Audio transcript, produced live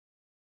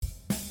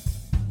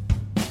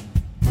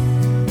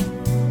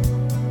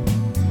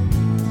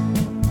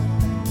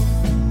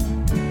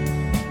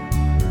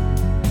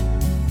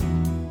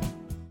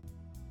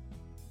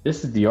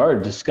This is the art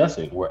of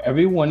discussing, where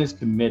everyone is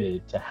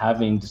committed to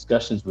having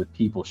discussions with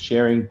people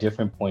sharing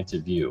different points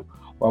of view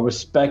while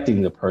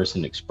respecting the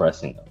person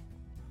expressing them.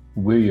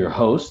 We're your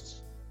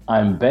hosts.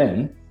 I'm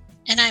Ben.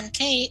 And I'm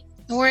Kate,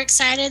 and we're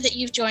excited that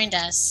you've joined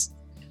us.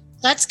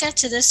 Let's get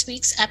to this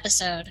week's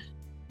episode.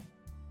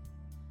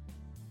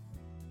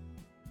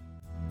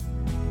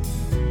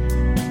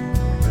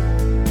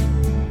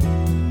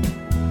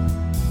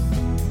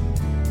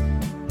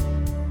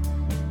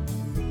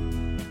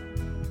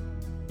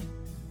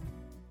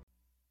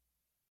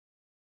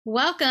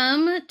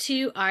 Welcome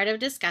to Art of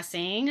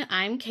Discussing.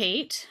 I'm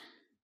Kate.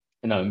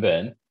 And I'm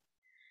Ben.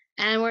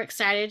 And we're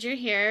excited you're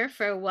here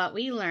for what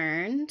we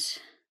learned.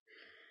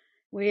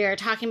 We are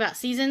talking about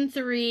season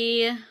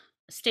 3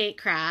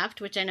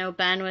 statecraft, which I know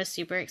Ben was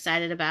super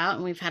excited about,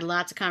 and we've had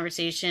lots of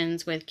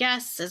conversations with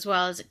guests as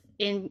well as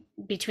in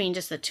between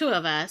just the two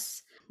of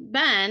us.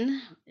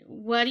 Ben,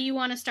 what do you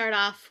want to start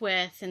off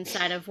with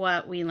inside of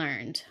what we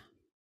learned?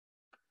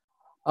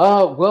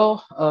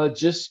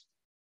 Just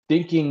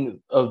thinking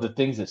of the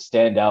things that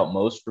stand out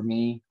most for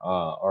me,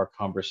 are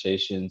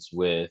conversations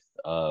with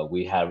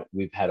we've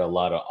had a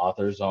lot of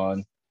authors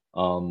on.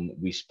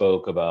 We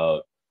spoke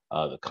about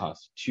the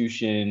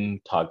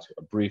Constitution, talked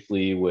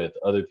briefly with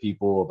other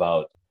people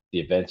about the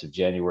events of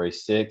January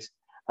 6th.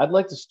 I'd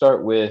like to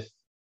start with,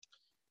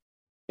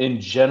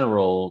 in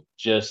general,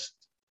 just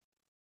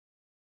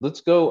let's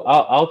go.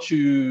 I'll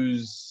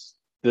choose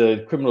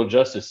the criminal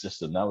justice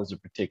system. That was a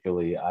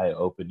particularly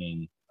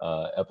eye-opening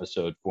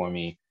episode for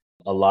me.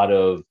 A lot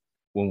of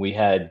when we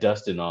had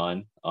Dustin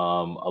on, a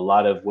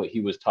lot of what he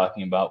was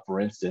talking about. For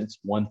instance,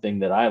 one thing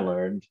that I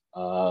learned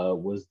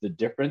was the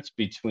difference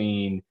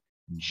between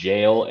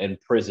jail and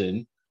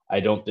prison.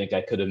 I don't think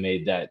I could have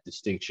made that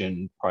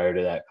distinction prior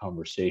to that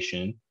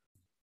conversation.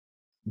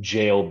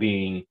 Jail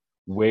being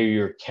where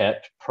you're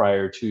kept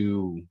prior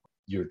to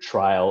your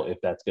trial, if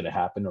that's going to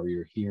happen, or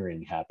your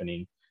hearing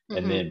happening, and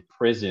Mm-hmm. then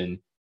prison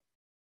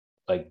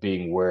like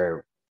being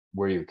where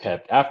you're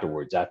kept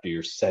afterwards, after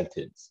you're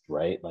sentenced,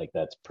 right? Like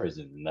that's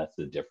prison, and that's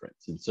the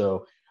difference. And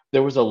so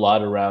there was a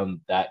lot around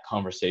that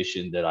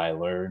conversation that I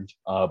learned.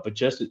 But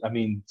just, I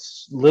mean,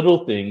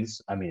 little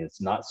things. I mean,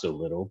 it's not so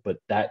little, but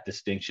that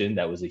distinction,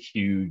 that was a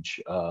huge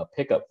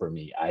pickup for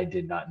me. I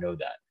did not know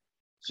that.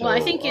 Well, I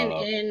So think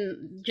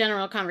in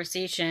general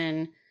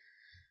conversation,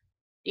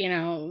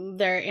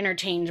 they're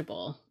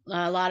interchangeable.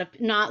 A lot of,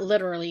 not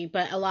literally,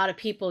 but a lot of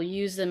people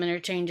use them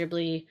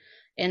interchangeably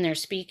in their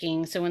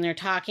speaking. So when they're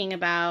talking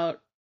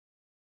about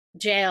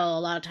jail, a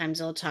lot of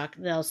times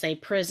they'll say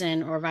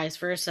prison or vice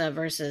versa,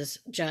 versus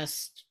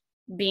just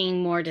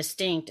being more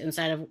distinct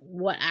inside of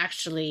what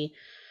actually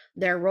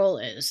their role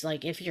is.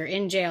 Like if you're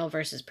in jail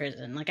versus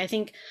prison. Like I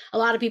think a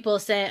lot of people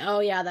say, "Oh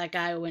yeah, that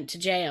guy went to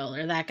jail,"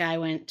 or "that guy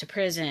went to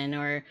prison,"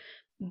 or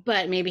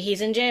but maybe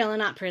he's in jail and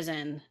not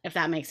prison, if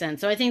that makes sense.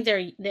 So I think there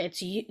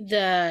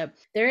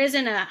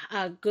isn't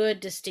a good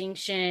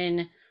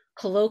distinction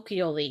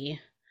colloquially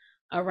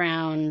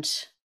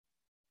around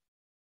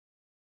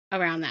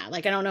that.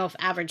 Like I don't know if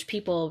average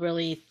people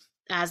really,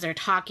 as they're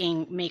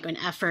talking, make an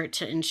effort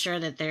to ensure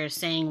that they're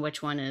saying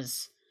which one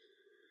is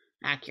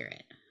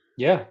accurate.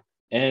 yeah.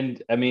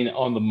 And I mean,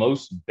 on the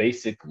most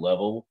basic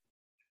level,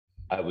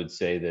 I would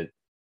say that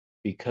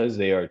because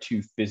they are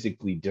two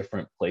physically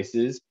different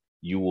places,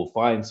 you will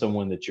find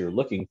someone that you're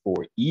looking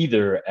for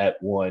either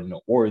at one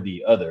or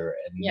the other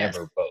and Yes.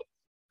 never both,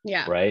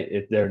 Yeah. right?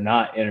 If they're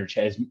not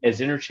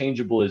as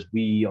interchangeable as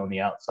we on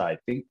the outside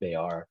think they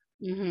are,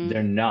 Mm-hmm.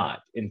 they're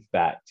not, in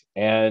fact.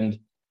 And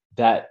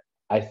that,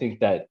 I think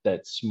that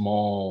that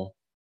small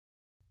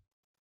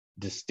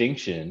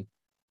distinction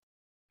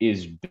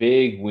is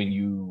big when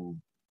you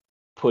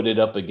put it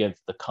up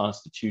against the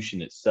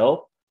Constitution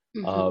itself,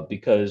 Mm-hmm.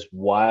 because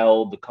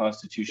while the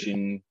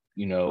Constitution,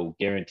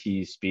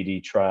 guarantees speedy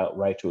trial,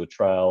 right to a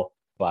trial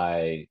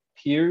by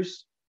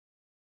peers,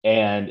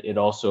 and it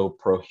also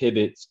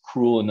prohibits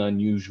cruel and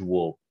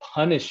unusual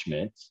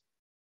punishment,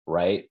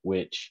 right,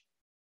 which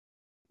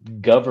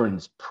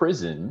governs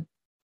prison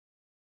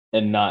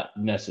and not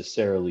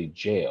necessarily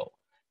jail.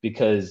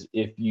 Because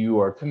if you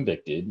are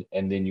convicted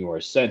and then you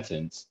are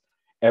sentenced,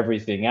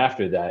 everything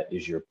after that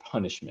is your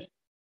punishment,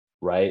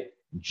 right?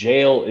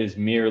 Jail is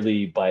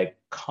merely, by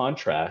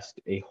contrast,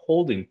 a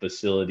holding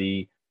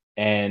facility.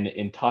 And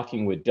in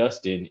talking with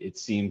Dustin, it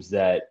seems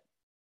that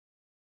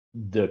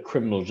the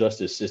criminal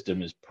justice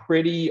system is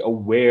pretty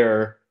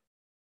aware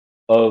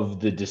of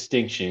the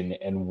distinction,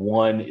 and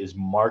one is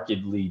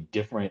markedly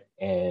different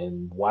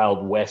and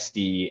wild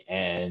westy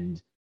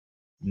and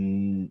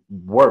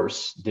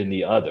worse than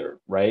the other,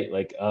 right?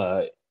 Like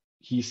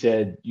he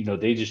said,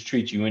 they just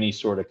treat you any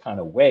sort of kind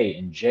of way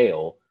in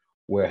jail,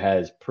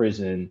 whereas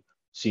prison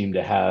seemed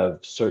to have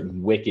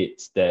certain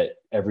wickets that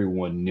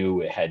everyone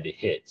knew it had to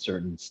hit,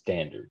 certain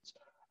standards,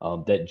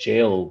 that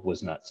jail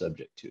was not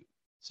subject to.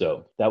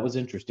 So that was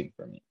interesting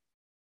for me.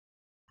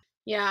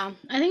 Yeah,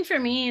 I think for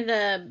me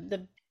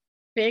the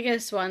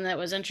biggest one that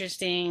was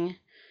interesting,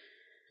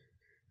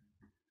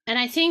 and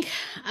I think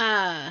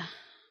uh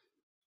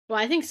Well,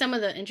 I think some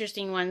of the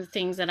interesting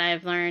things that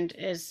I've learned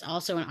is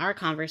also in our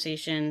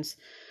conversations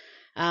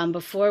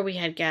before we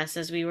had guests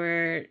as we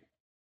were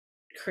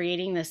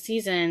creating this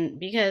season,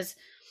 because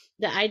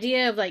the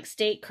idea of like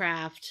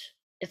statecraft,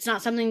 it's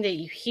not something that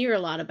you hear a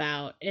lot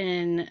about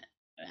in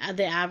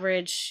the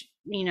average,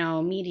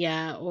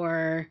 media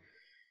or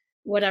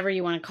whatever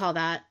you want to call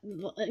that,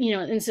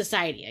 in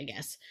society, I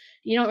guess.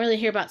 You don't really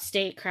hear about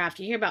statecraft,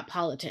 you hear about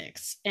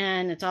politics,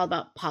 and it's all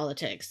about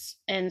politics.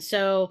 And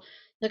so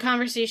the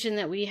conversation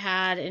that we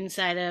had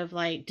inside of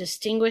like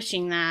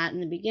distinguishing that in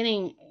the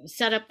beginning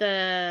set up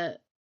the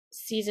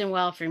season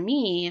well for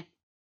me.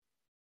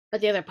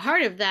 But the other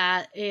part of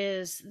that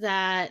is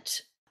that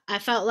I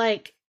felt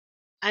like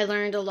I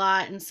learned a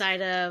lot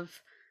inside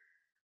of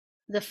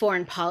the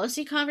foreign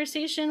policy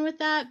conversation with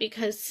that,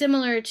 because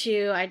similar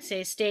to, I'd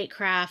say,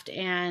 statecraft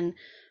and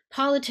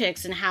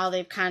politics and how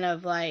they've kind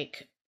of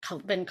like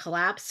been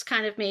collapsed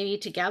kind of maybe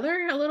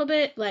together a little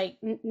bit, like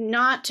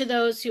not to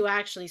those who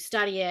actually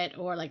study it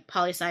or like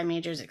poli-sci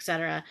majors,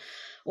 etc.,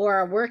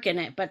 or work in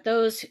it, but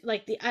those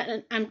like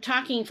I'm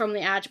talking from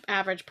the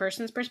average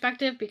person's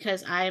perspective,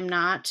 because I'm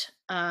not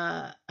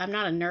a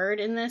nerd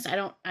in this. I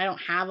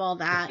don't have all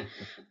that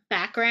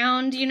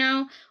background,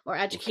 or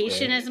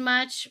education as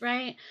much,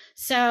 right?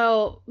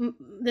 So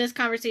this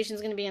conversation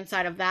is going to be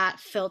inside of that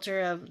filter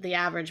of the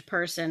average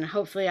person.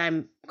 Hopefully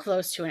I'm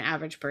close to an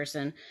average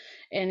person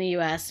in the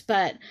US.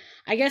 But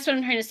I guess what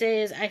I'm trying to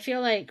say is I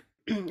feel like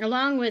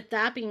along with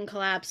that being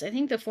collapsed, I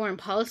think the foreign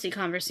policy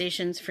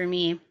conversations for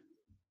me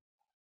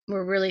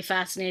were really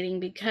fascinating,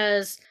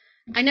 because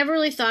I never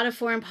really thought of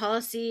foreign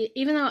policy,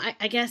 even though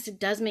I guess it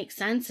does make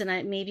sense,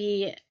 and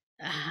maybe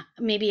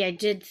I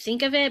did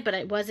think of it, but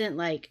it wasn't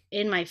like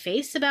in my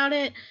face about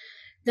it.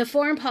 The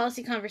foreign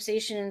policy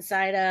conversation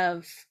inside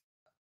of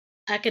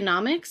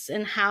economics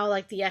and how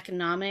like the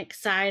economic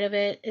side of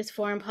it is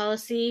foreign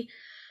policy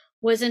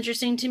was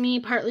interesting to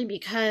me, partly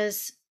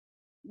because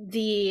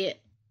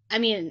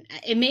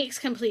it makes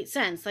complete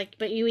sense, like,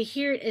 but you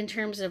hear it in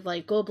terms of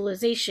like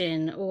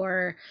globalization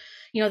or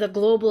the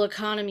global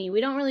economy.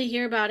 We don't really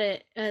hear about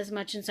it as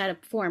much inside of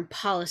foreign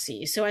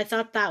policy. So I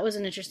thought that was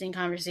an interesting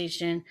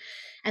conversation.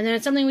 And then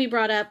it's something we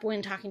brought up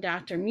when talking to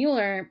Dr.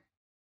 Mueller,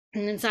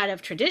 and inside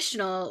of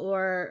traditional,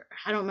 or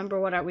I don't remember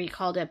what we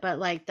called it, but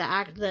like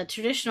the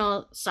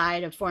traditional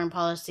side of foreign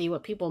policy,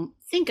 what people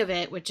think of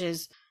it, which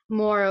is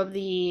more of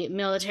the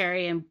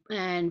military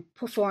and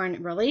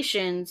foreign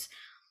relations.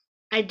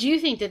 I do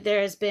think that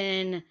there has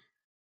been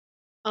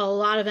a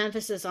lot of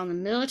emphasis on the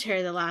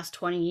military the last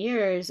 20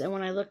 years. And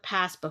when I look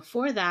past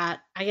before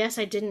that, I guess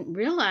I didn't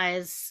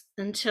realize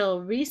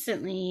until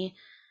recently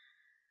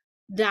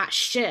that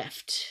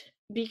shift.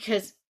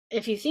 Because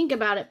if you think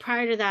about it,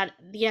 prior to that,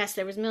 yes,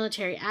 there was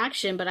military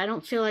action, but I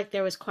don't feel like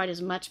there was quite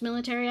as much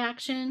military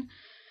action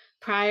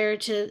prior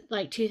to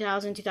like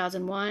 2000,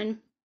 2001.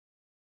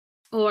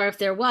 Or if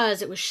there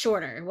was, it was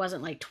shorter. It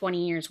wasn't like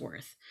 20 years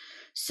worth.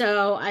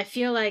 So I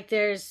feel like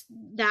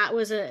that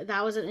was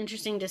an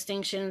interesting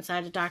distinction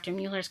inside of Dr.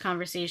 Mueller's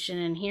conversation,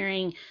 and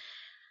hearing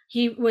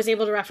he was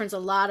able to reference a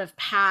lot of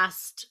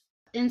past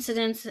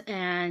incidents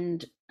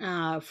and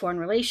foreign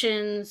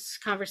relations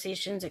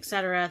conversations,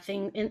 etc.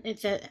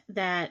 Things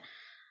that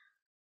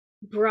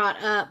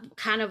brought up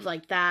kind of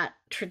like that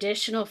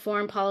traditional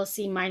foreign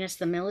policy minus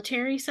the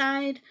military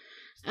side.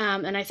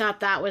 And I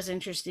thought that was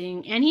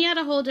interesting. And he had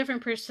a whole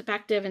different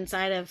perspective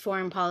inside of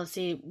foreign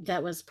policy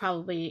that was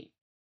probably,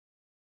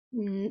 I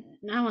don't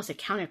want to say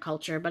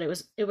counterculture, but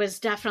it was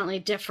definitely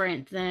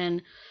different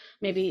than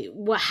maybe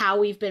how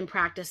we've been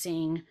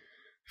practicing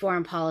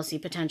foreign policy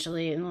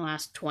potentially in the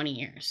last 20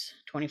 years,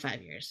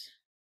 25 years.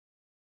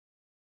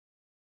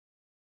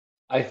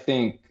 I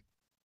think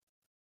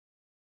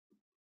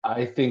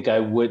I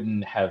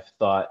wouldn't have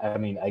thought. I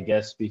mean, I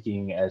guess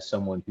speaking as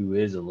someone who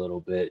is a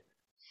little bit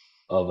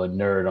of a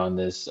nerd on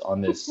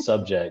this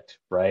subject,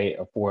 right?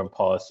 Of foreign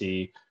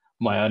policy.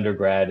 My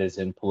undergrad is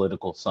in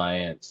political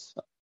science.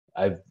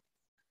 I've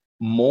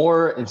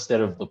more, instead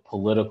of the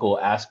political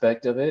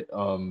aspect of it,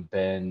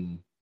 been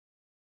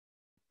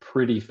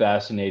pretty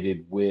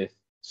fascinated with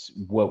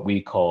what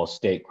we call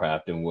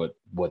statecraft and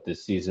what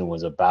this season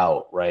was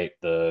about, right?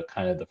 The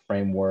kind of the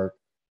framework.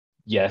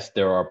 Yes,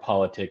 there are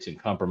politics and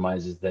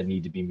compromises that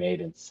need to be made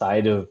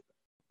inside of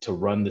to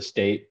run the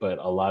state, but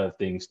a lot of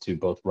things to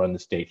both run the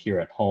state here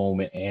at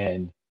home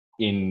and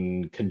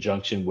in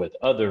conjunction with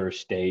other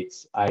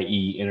states,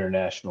 i.e.,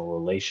 international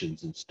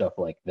relations and stuff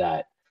like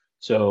that.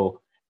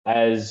 So,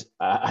 as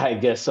I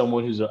guess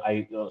someone who's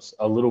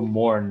a little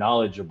more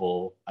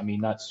knowledgeable, I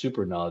mean, not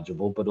super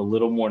knowledgeable, but a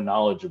little more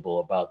knowledgeable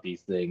about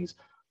these things,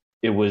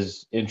 it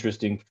was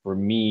interesting for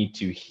me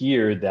to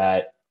hear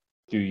that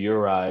through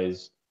your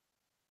eyes,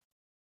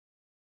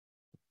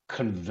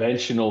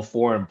 conventional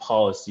foreign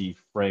policy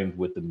framed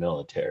with the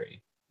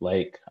military.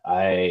 Like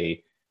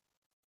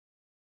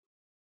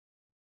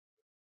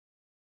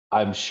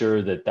I'm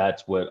sure that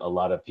that's what a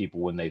lot of people,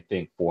 when they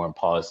think foreign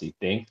policy,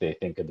 they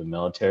think of the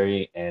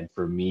military. And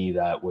for me,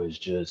 that was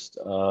just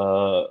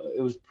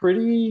it was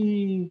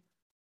pretty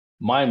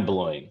mind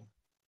blowing.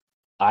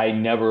 I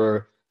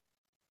never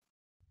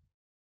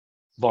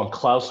von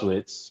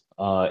Clausewitz,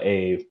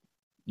 a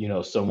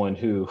someone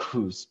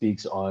who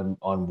speaks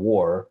on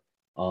war,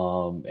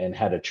 and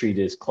had a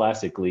treatise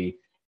classically,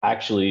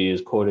 actually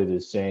is quoted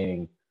as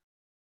saying,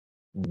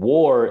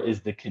 war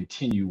is the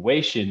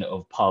continuation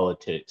of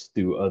politics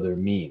through other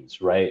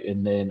means, right?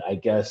 And then I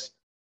guess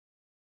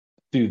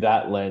through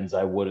that lens,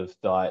 I would have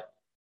thought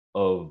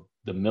of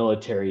the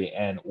military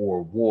and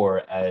or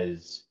war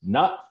as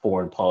not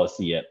foreign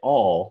policy at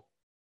all,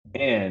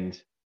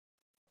 and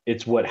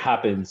it's what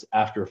happens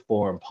after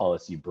foreign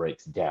policy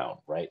breaks down,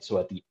 right? So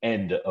at the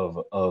end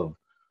of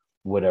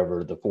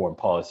whatever the foreign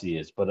policy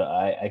is. But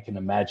I can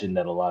imagine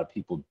that a lot of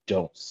people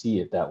don't see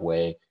it that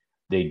way.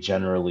 They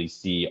generally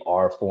see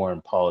our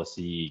foreign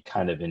policy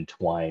kind of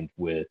entwined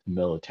with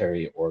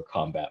military or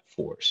combat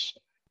force,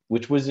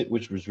 which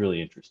was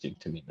really interesting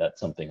to me. That's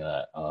something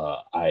that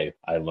I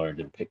learned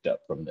and picked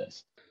up from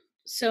this.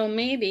 So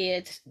maybe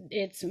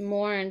it's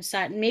more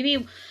inside.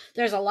 Maybe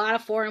there's a lot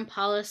of foreign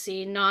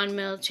policy,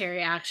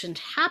 non-military actions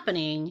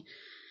happening,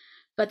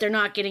 but they're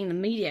not getting the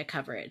media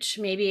coverage.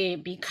 Maybe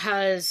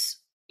because,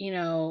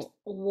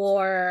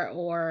 war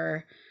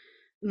or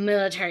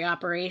military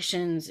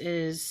operations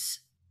is,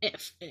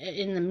 if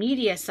in the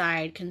media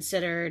side,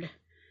 considered,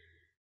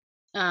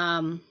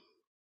 I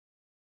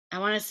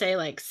want to say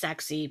like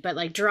sexy, but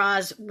like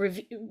draws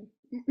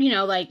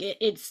like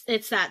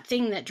it's that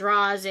thing that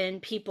draws in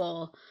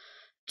people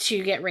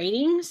to get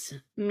ratings.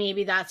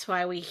 Maybe that's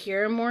why we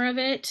hear more of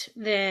it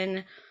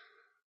than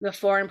the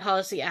foreign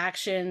policy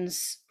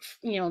actions,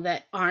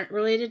 that aren't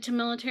related to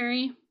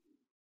military.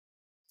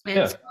 And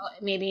Yeah. so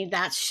maybe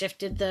that's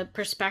shifted the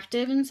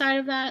perspective inside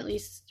of that, at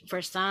least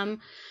for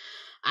some.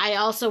 I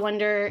also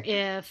wonder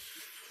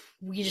if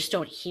we just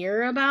don't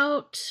hear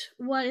about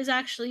what is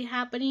actually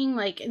happening.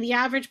 Like the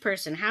average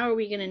person, how are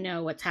we going to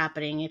know what's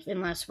happening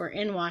unless we're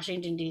in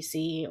Washington,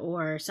 D.C.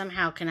 or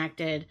somehow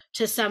connected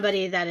to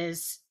somebody that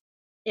is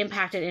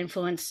impacted,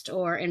 influenced,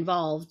 or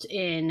involved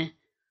in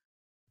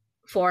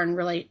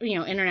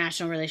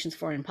international relations,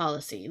 foreign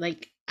policy?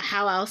 Like,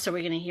 how else are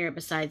we going to hear it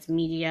besides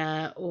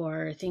media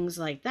or things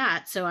like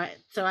that? So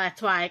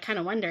that's why I kind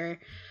of wonder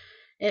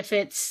if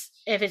it's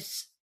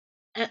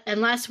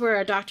unless we're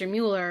a Dr.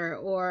 Mueller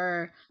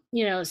or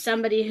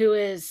somebody who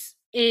is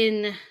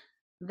in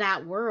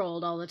that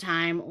world all the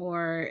time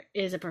or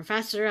is a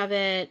professor of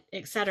it,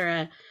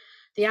 etc.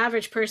 The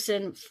average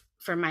person,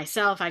 for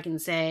myself, I can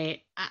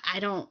say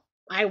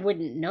I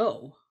wouldn't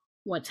know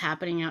what's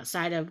happening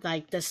outside of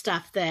like the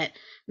stuff that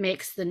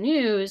makes the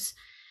news.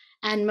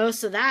 And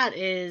most of that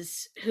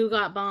is who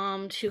got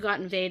bombed, who got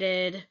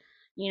invaded,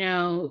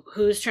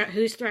 who's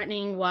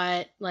threatening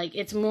what. Like,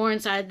 it's more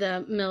inside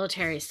the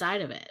military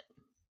side of it.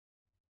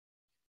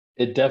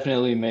 It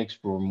definitely makes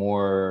for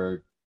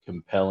more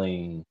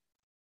compelling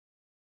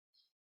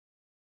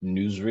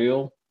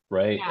newsreel,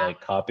 right? Yeah.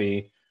 Like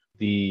copy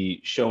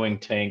the showing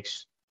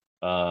tanks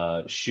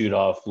shoot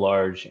off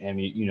large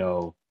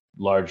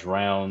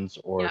rounds,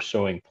 or Yep.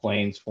 showing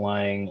planes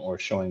flying, or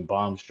showing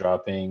bombs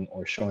dropping,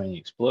 or showing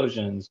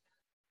explosions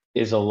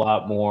is a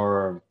lot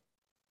more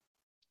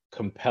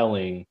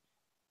compelling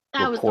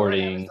That was the word I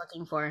was reporting,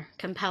 looking for.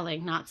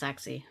 Compelling, not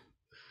sexy.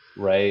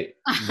 right?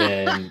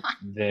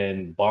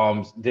 Than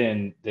bombs,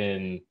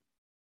 than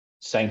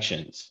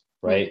sanctions,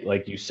 right?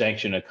 Like you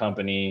sanction a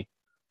company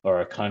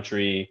or a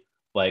country,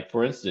 like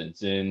for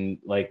instance, in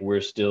like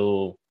we're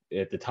still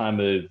at the time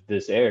of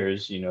this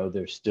airs,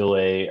 there's still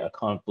a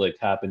conflict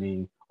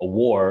happening, a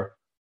war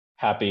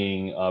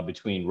happening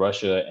between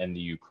Russia and the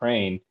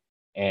Ukraine,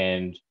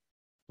 and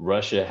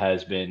Russia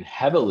has been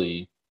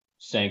heavily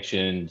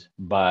sanctioned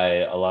by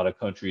a lot of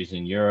countries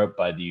in Europe,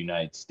 by the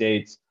United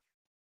States,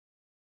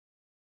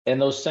 and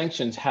those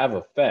sanctions have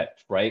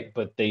effect, right?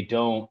 But they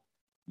don't,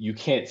 you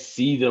can't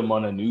see them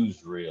on a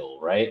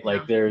newsreel, right? No.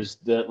 Like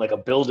like a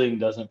building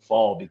doesn't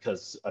fall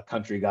because a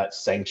country got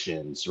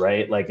sanctions,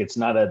 right? Like there's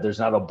not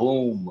a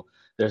boom,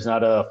 there's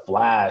not a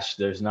flash,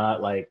 there's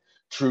not like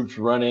troops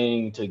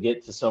running to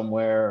get to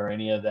somewhere or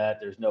any of that.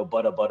 There's no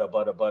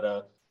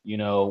butta,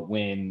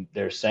 when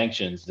there's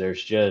sanctions.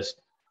 There's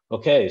just,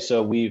 okay,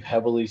 so we've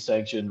heavily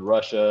sanctioned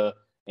Russia,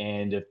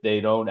 and if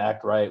they don't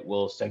act right,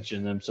 we'll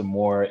sanction them some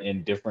more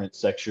in different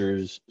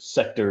sectors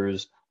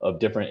of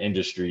different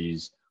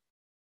industries.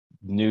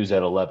 News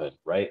at 11,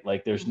 right?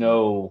 Like there's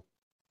no,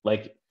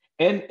 like,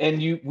 and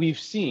we've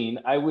seen,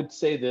 I would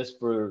say this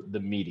for the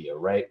media,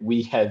 right?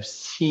 We have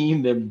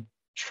seen them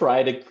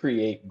try to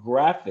create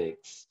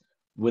graphics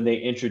when they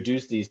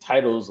introduce these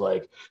titles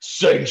like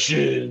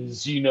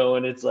sanctions,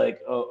 and it's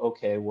like, oh,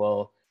 okay,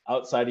 well,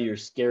 outside of your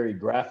scary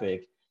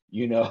graphic,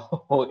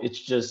 it's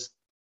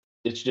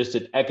just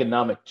an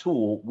economic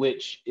tool,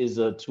 which is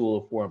a tool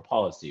of foreign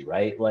policy,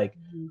 right? Like,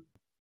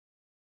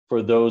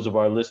 for those of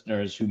our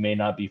listeners who may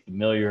not be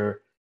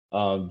familiar,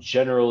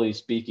 generally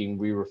speaking,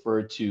 we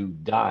refer to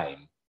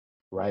DIME,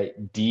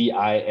 right?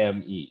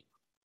 DIME,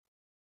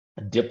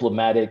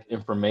 diplomatic,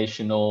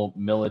 informational,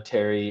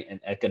 military, and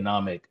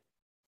economic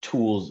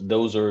tools.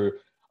 Those are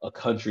a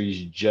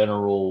country's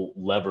general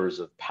levers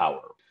of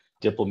power.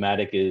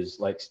 diplomatic is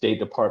like state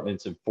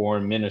departments and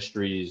foreign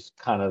ministries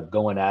kind of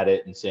going at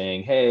it and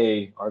saying,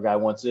 hey, our guy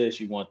wants this,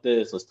 you want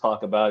this, let's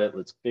talk about it,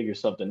 let's figure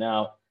something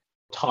out.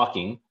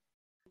 Talking.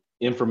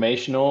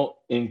 Informational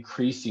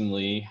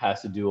increasingly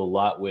has to do a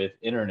lot with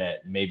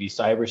internet, maybe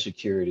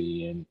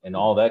cybersecurity and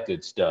all that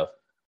good stuff.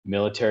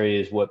 Military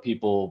is what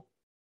people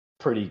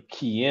pretty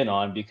key in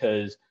on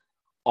because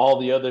all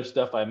the other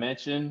stuff I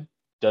mentioned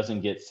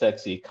doesn't get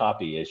sexy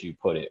copy, as you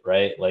put it,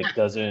 right? Like,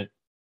 doesn't,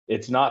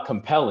 it's not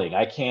compelling.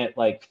 I can't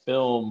like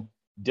film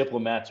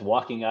diplomats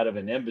walking out of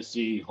an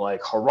embassy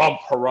like harumph,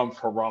 harumph,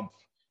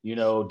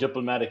 harumph,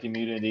 diplomatic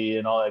immunity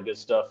and all that good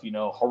stuff,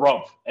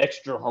 harumph,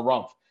 extra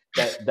harumph.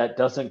 That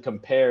doesn't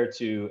compare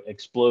to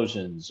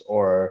explosions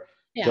or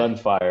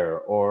gunfire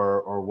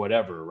or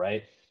whatever,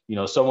 right?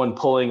 Someone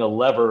pulling a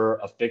lever,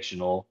 a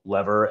fictional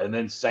lever, and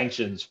then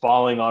sanctions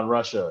falling on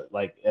Russia.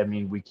 Like, I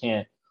mean, we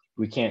can't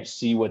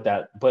see what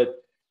that. But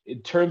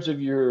in terms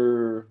of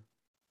your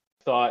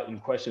thought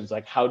and questions,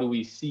 like how do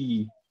we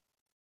see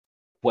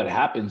what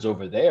happens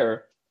over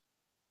there?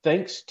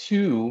 Thanks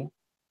to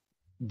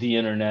the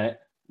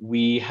internet,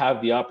 we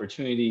have the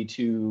opportunity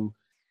to,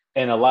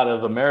 and a lot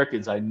of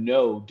Americans I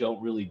know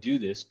don't really do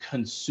this,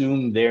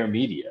 consume their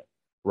media,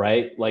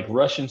 right? Like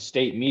Russian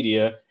state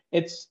media,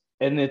 it's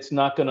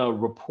not going to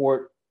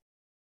report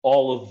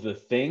all of the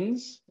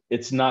things.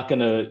 It's not going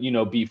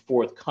to, be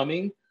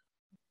forthcoming,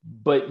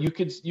 but you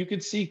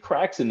could see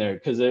cracks in there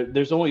because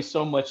there's only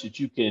so much that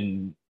you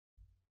can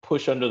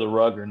push under the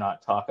rug or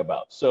not talk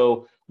about.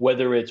 So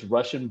whether it's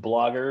Russian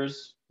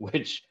bloggers,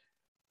 which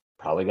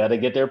probably got to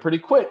get there pretty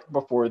quick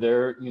before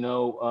they're,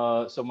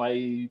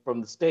 somebody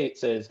from the state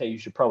says, hey, you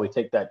should probably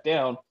take that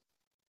down.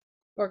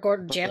 Or go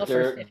to jail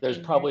for 15 there's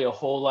probably a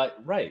whole lot,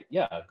 right?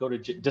 Yeah, go to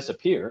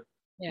disappear,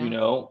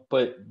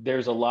 but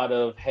there's a lot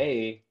of,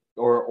 hey,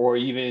 or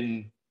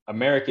even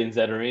Americans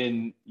that are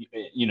in,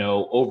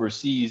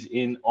 overseas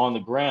on the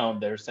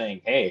ground, they're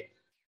saying, hey,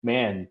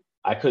 man,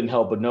 I couldn't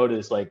help but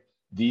notice like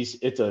this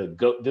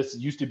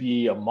used to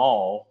be a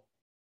mall.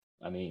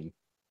 I mean,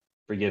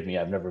 forgive me,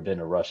 I've never been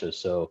to Russia,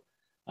 so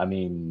I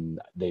mean,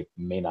 they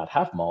may not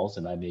have malls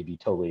and I may be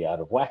totally out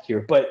of whack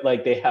here, but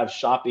like they have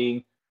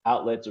shopping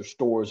outlets or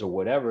stores or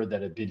whatever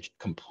that have been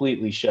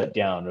completely shut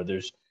down, or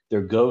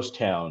they're ghost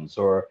towns,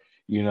 or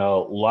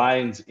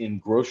lines in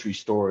grocery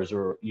stores,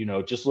 or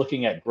just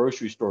looking at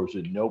grocery stores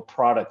with no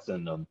products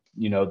in them.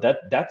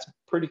 That's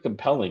pretty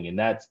compelling, and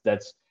that's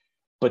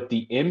but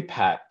the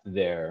impact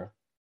there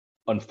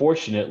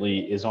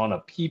unfortunately is on a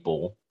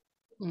people,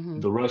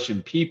 the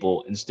Russian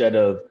people, instead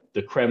of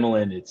the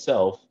Kremlin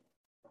itself.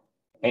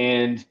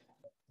 And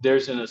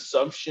there's an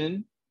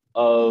assumption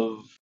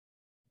of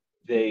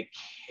they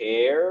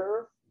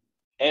care.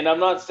 And I'm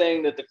not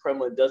saying that the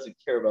Kremlin doesn't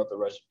care about the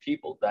Russian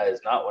people. That is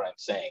not what I'm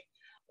saying.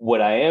 What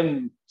I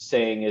am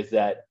saying is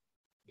that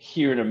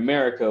here in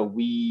America,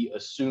 we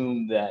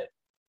assume that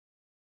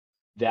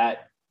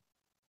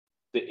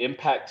the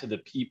impact to the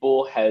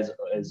people has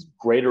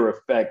greater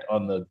effect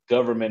on the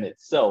government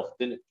itself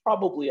than it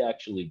probably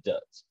actually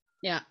does.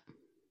 Yeah.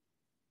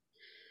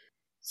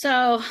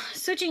 So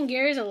switching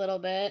gears a little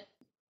bit,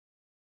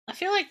 I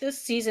feel like this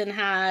season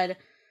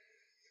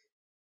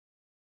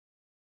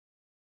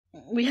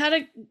we had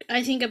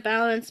a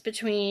balance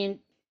between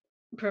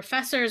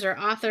professors or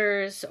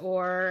authors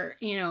or,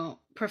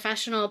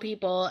 professional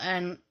people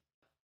and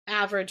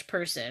average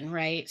person,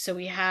 right? So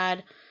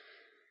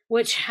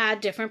which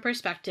had different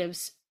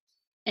perspectives.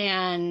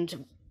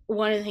 And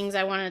one of the things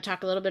I wanted to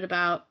talk a little bit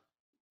about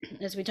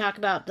is we talk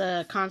about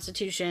the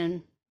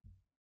Constitution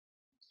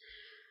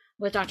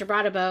with Dr.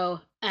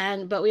 Bradabo,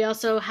 but we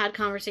also had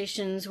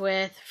conversations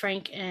with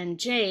Frank and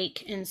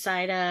Jake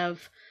inside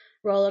of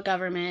Role of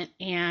Government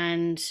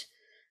and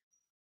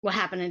what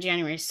happened on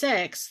January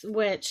 6th,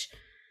 which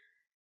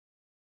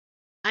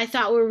I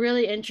thought were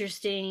really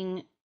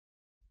interesting.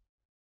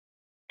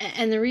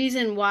 And the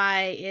reason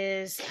why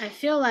is I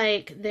feel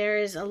like there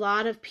is a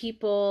lot of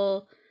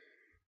people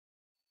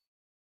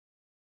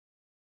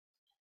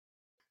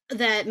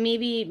that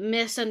maybe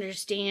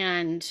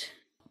misunderstand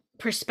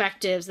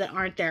perspectives that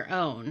aren't their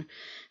own.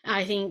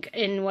 I think,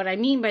 and what I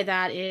mean by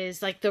that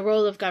is like the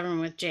Role of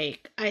Government with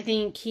Jake. I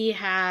think he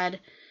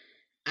had,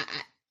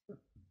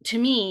 to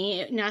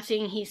me,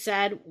 nothing he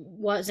said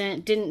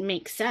didn't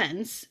make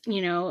sense.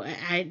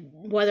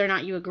 Whether or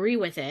not you agree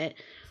with it,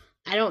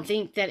 I don't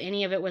think that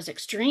any of it was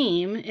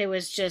extreme. It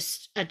was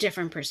just a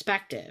different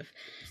perspective.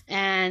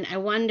 And I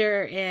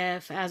wonder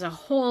if, as a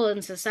whole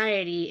in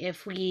society,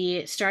 if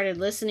we started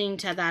listening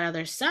to that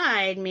other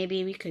side,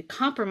 maybe we could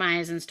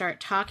compromise and start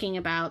talking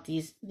about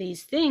these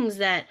things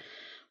that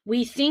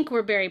we think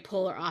we're very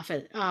polar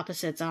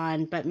opposites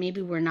on, but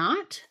maybe we're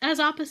not as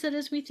opposite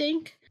as we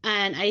think.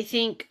 And I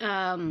think,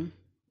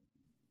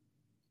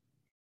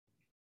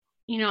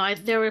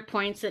 there were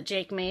points that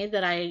Jake made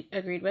that I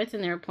agreed with,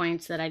 and there were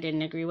points that I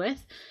didn't agree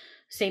with.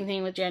 Same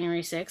thing with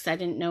January 6th. I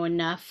didn't know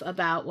enough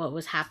about what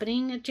was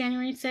happening at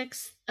January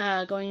 6th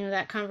going into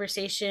that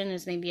conversation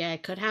as maybe I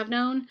could have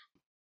known.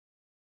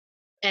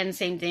 And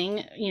same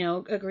thing,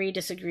 agree,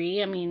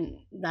 disagree. I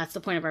mean, that's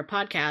the point of our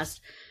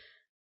podcast.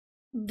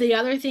 the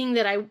other thing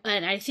that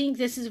I think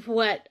this is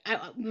the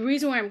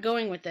reason where I'm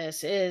going with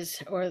this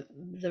is, or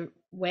the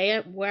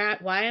way why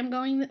I'm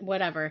going,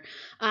 whatever.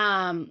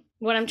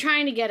 What I'm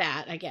trying to get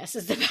at, I guess,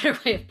 is the better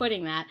way of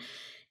putting that,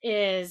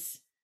 is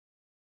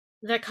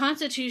the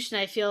Constitution.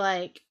 I feel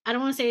like, I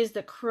don't want to say is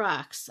the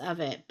crux of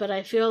it, but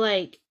I feel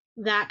like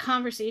that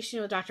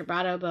conversation with Dr.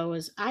 Brattleboro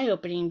was eye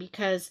opening,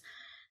 because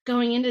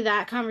going into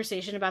that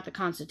conversation about the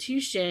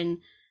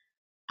Constitution,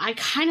 I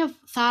kind of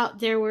thought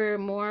there were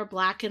more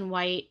black and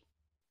white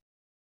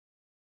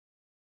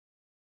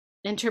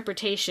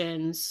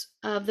interpretations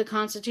of the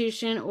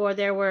Constitution, or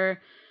there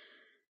were,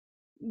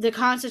 the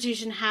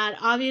Constitution had,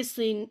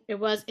 obviously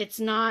it's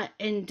not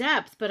in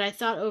depth, but I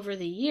thought over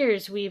the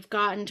years we've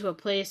gotten to a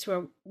place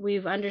where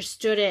we've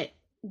understood it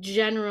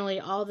generally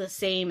all the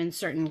same in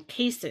certain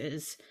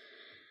cases.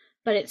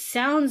 But it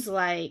sounds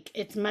like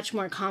it's much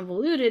more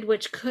convoluted,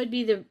 which could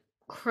be the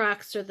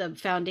crux or the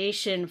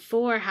foundation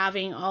for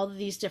having all of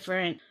these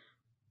different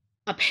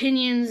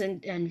opinions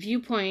and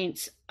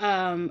viewpoints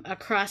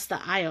across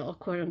the aisle,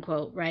 quote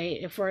unquote, right?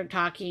 If we're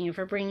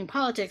bringing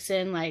politics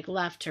in, like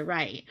left to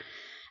right.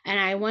 And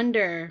I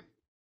wonder,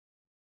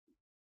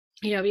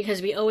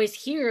 because we always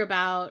hear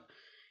about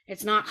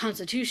it's not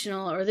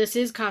constitutional, or this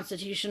is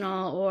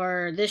constitutional,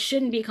 or this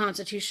shouldn't be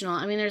constitutional.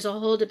 I mean, there's a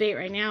whole debate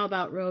right now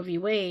about Roe v.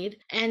 Wade.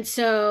 And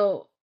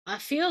so I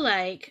feel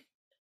like,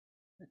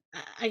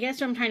 I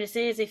guess what I'm trying to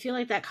say is, I feel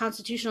like that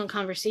constitutional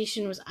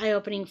conversation was eye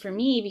opening for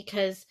me,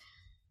 because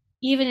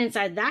even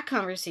inside that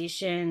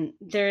conversation,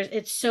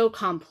 it's so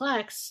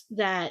complex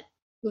that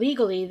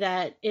legally,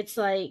 that it's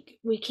like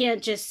we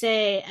can't just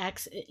say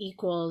X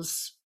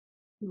equals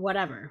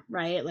whatever,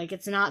 right? Like,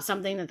 it's not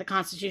something that the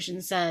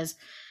Constitution says.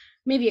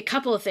 Maybe a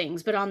couple of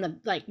things, but on the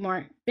like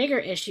more bigger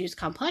issues,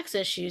 complex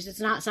issues, it's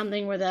not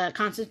something where the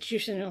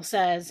Constitution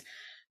says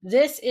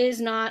this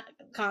is not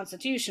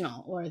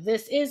constitutional, or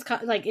this is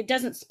like, it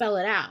doesn't spell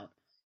it out.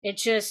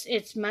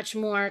 It's much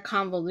more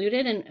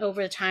convoluted, and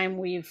over time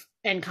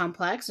and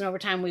complex, and over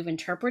time we've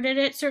interpreted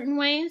it certain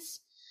ways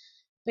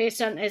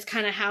based on, is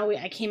kind of how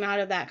I came out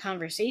of that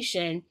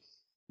conversation,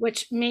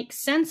 which makes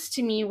sense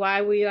to me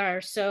why we are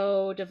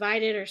so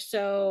divided,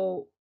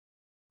 or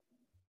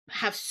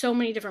have so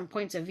many different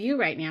points of view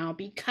right now,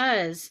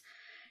 because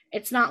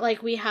it's not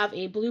like we have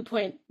a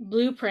blueprint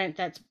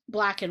that's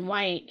black and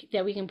white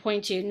that we can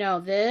point to. No,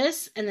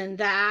 this and then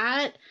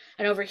that,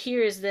 and over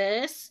here is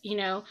this.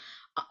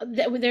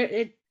 That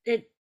there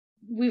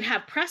we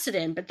have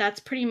precedent, but that's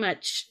pretty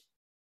much.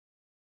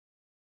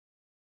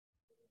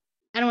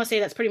 I don't want to say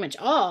that's pretty much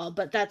all,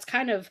 but that's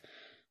kind of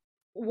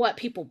what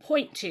people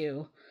point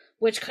to,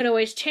 which could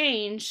always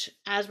change,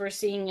 as we're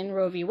seeing in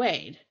Roe v.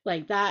 Wade,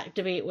 like that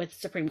debate with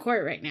Supreme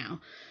Court right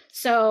now.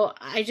 So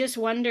I just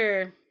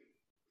wonder,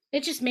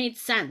 it just made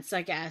sense,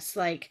 I guess.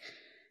 Like,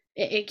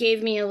 it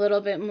gave me a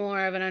little bit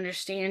more of an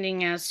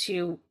understanding as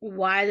to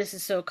why this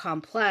is so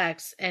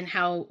complex, and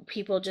how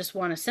people just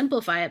want to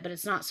simplify it, but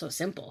it's not so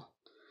simple.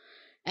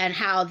 And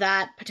how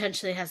that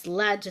potentially has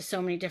led to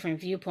so many different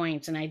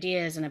viewpoints and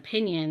ideas and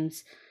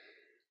opinions,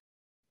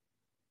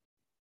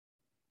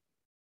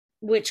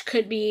 which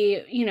could be,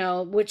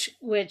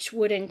 which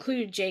would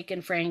include Jake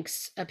and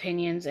Frank's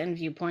opinions and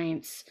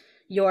viewpoints,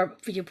 your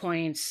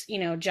viewpoints,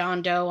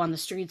 John Doe on the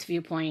streets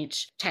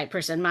viewpoint type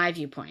person, my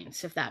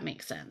viewpoints, if that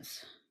makes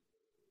sense.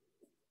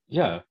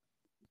 Yeah.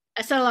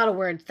 I said a lot of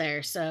words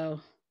there,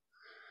 so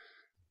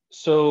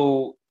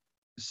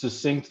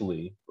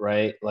succinctly,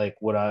 right? Like,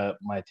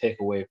 my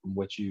takeaway from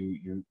what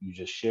you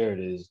just shared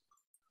is,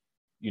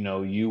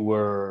 you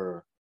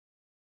were,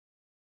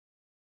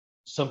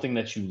 something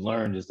that you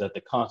learned is that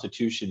the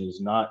Constitution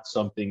is not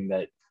something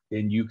that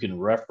then you can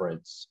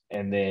reference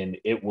and then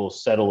it will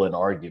settle an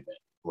argument,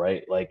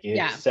 right? Like,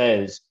 it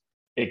says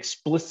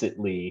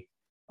explicitly.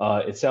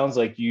 It sounds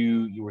like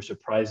you were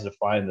surprised to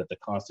find that the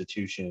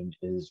Constitution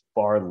is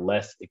far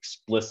less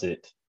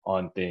explicit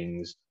on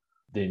things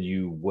than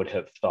you would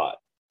have thought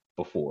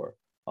before.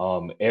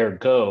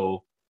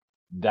 Ergo,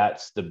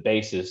 that's the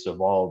basis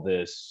of all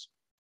this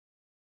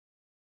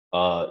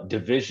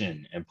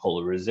division and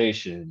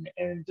polarization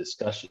and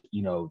discussion,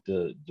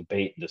 the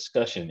debate and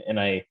discussion. And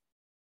I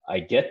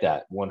get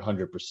that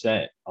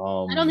 100%.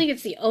 I don't think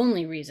it's the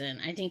only reason.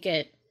 I think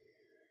it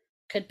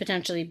could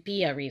potentially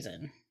be a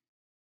reason.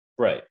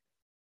 Right.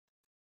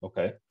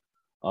 Okay.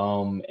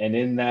 And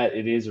in that,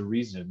 it is a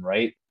reason,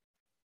 right?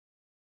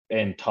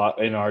 And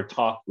in our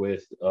talk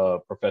with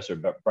Professor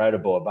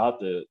Brattleboro about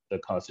the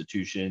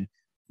Constitution,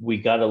 we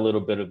got a little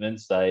bit of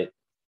insight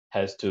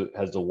as to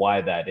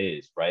why that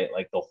is, right?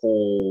 Like, the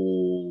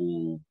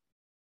whole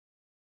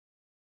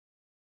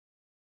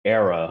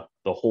era,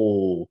 the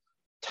whole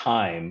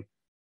time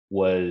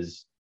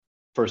was,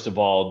 first of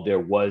all, there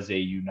was a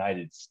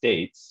United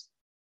States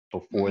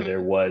before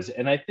there was,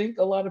 and I think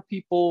a lot of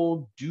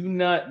people do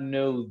not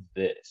know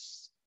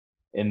this,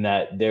 in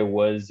that there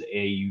was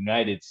a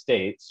United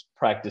States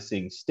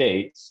practicing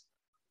states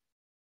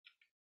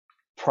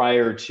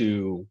prior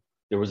to,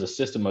 there was a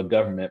system of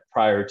government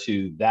prior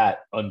to that,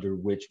 under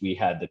which we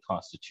had the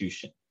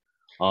Constitution.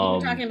 You're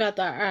talking about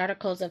the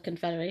Articles of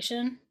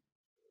Confederation?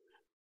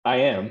 I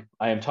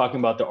am talking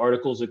about the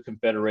Articles of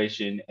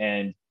Confederation.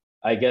 And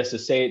I guess to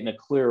say it in a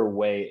clearer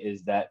way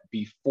is that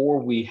before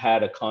we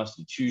had a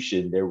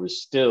constitution, there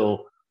was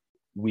still,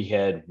 we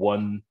had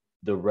won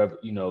the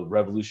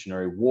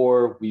Revolutionary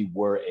War. We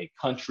were a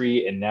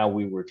country, and now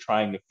we were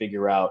trying to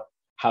figure out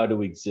how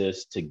to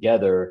exist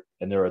together.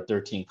 And there are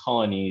 13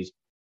 colonies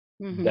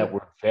Mm-hmm. that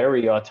were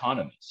very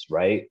autonomous,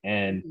 right?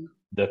 And Mm-hmm.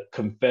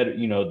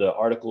 the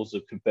Articles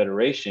of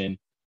Confederation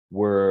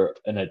were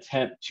an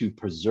attempt to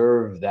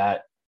preserve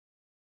that,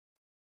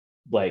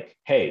 like,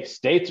 hey,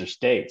 states are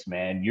states,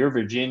 man. You're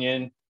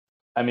Virginian.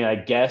 I mean, I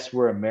guess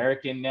we're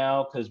American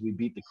now because we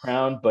beat the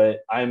crown,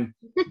 but I'm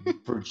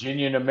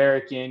Virginian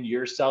American,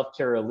 you're South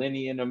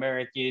Carolinian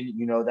American,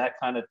 that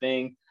kind of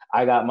thing.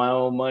 I got my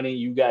own money,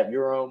 you got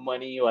your own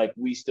money. Like,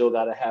 we still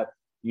got to have,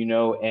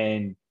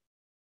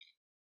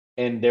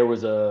 and there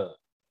was an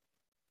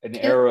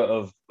era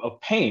of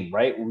pain,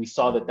 right? We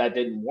saw that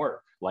didn't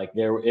work. Like,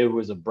 it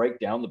was a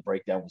breakdown. The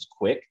breakdown was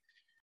quick.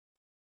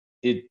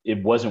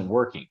 It wasn't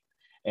working,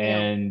 Yeah.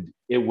 and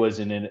it was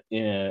in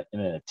an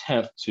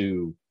attempt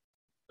to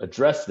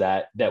address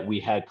that we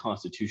had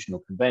constitutional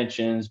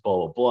conventions, blah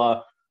blah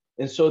blah.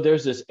 And so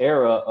there's this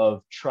era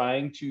of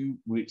trying to,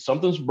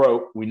 something's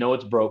broke, we know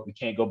it's broke, we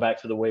can't go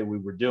back to the way we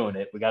were doing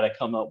it, we got to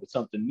come up with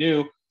something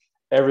new.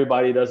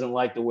 Everybody doesn't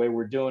like the way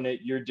we're doing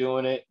it, you're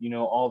doing it,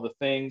 all the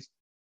things.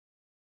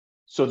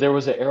 So there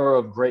was an era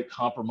of great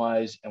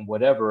compromise and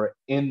whatever.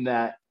 In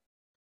that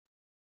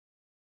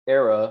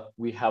era,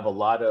 we have a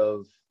lot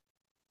of,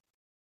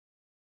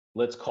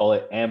 let's call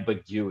it,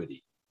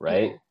 ambiguity,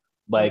 right? Yeah.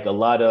 Like, a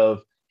lot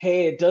of,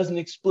 hey, it doesn't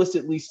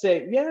explicitly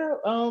say, yeah,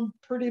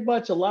 pretty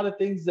much a lot of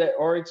things that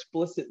are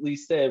explicitly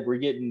said, we're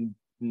getting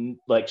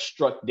like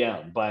struck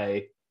down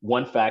by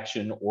one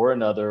faction or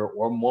another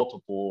or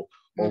multiple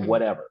or Mm-hmm.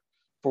 whatever,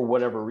 for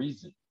whatever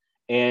reason.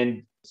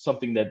 And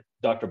something that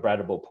Dr.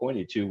 Bradabo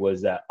pointed to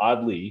was that,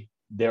 oddly,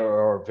 there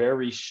are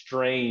very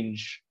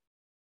strange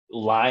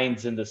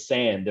lines in the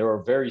sand. There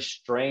are very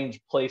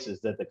strange places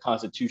that the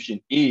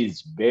Constitution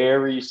is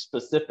very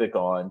specific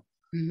on.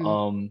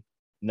 Mm-hmm.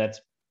 And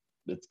that's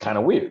kind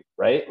of weird,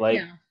 right? Like,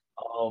 Yeah.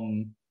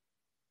 um,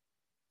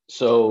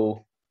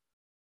 so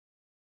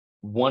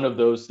one of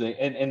those things,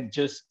 and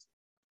just,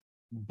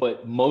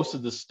 but most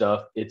of the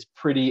stuff it's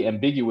pretty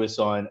ambiguous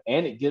on,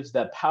 and it gives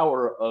that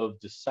power of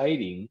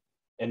deciding.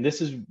 And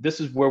this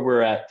is where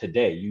we're at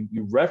today. You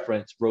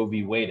referenced Roe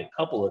v. Wade a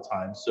couple of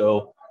times,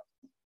 so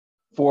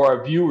for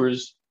our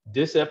viewers,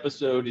 this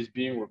episode is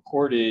being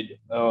recorded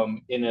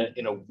in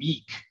a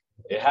week.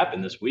 It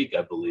happened this week,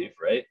 I believe,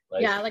 right?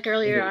 Like, Yeah, like in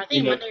earlier, a I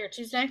think in a Monday or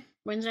Tuesday,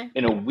 Wednesday.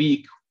 in a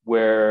week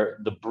where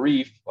the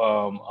brief,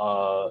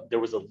 there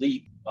was a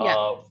leak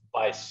Yeah,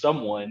 by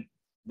someone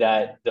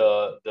that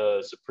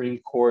the Supreme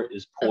Court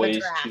is of a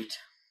poised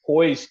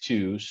draft.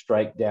 to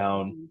strike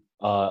down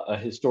Mm-hmm. a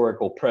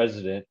historical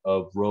precedent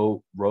of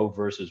Roe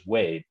versus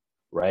Wade,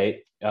 right?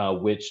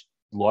 Which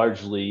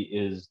largely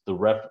is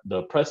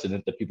the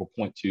precedent that people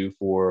point to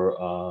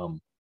for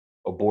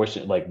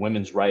abortion, like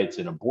women's rights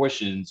and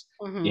abortions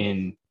Mm-hmm. in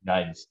the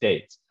United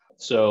States.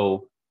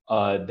 So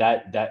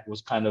that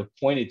was kind of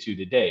pointed to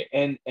today,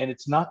 and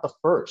it's not the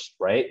first,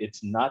 right?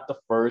 It's not the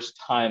first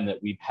time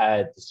that we've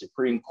had the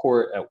Supreme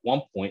Court at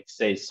one point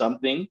say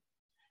something,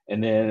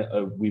 and then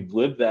we've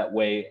lived that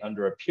way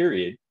under a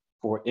period.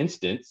 For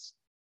instance,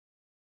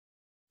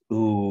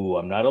 ooh,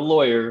 I'm not a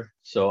lawyer,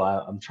 so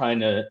I'm trying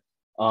to.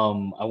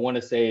 I want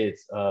to say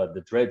it's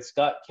the Dred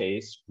Scott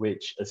case,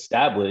 which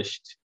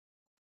established,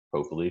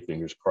 hopefully,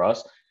 fingers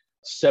crossed,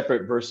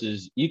 separate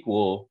versus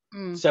equal,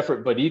 Mm.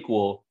 separate but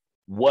equal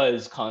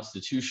was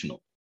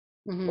constitutional,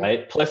 Mm-hmm.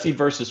 right? Plessy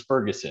versus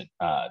Ferguson.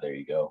 There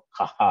you go.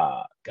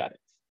 Haha, got it.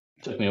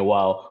 Took me a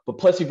while, but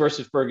Plessy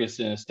versus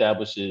Ferguson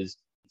establishes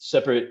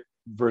separate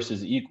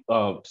versus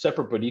equal,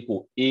 separate but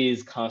equal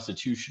is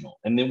constitutional,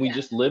 and then we Yeah.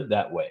 just live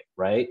that way,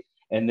 right?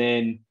 And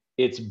then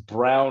it's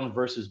Brown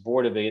versus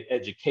Board of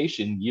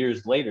Education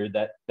years later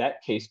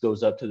that case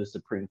goes up to the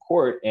Supreme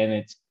Court, and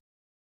it's,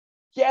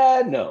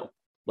 yeah, no,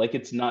 like,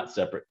 it's not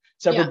separate.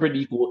 Yeah. Separate but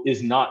equal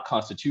is not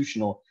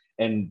constitutional,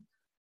 and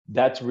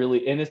that's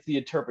really, and it's the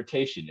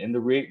interpretation, and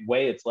the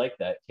way it's like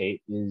that,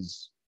 Kate,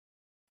 is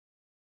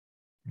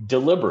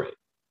deliberate,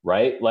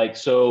 right? Like,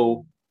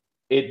 so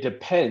it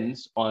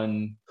depends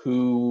on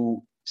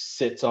who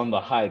sits on the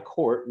high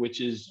court,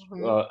 which is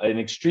Mm-hmm. an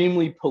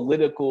extremely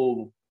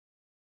political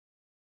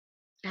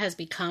It has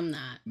become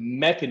that.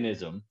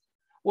 mechanism.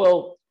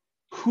 Well,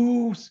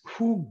 who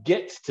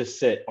gets to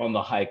sit on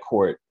the high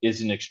court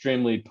is an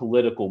extremely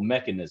political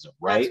mechanism,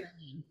 right? That's what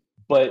I mean.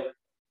 But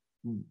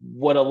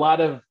what a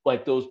lot of,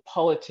 like, those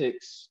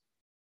politics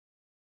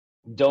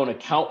don't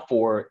account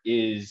for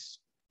is,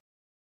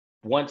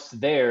 once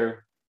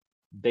there,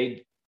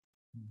 they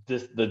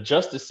the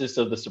justices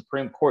of the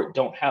Supreme Court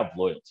don't have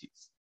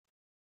loyalties.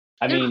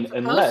 I They're mean,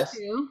 not supposed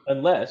to.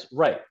 unless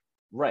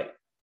right,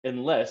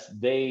 unless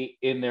they,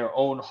 in their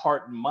own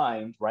heart and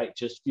mind, right,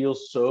 just feel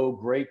so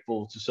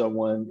grateful to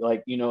someone,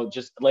 like,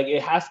 just like,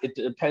 it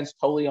depends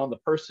totally on the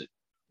person.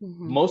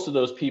 Mm-hmm. Most of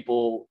those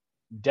people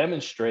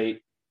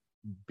demonstrate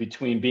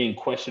between being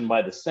questioned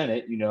by the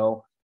Senate,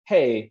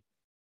 hey,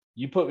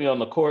 you put me on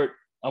the court,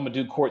 I'm gonna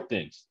do court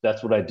things.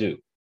 That's what I do,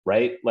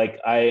 right? Like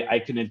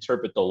I can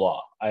interpret the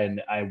law,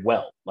 and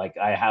like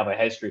I have a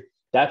history.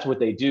 That's what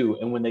they do,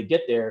 and when they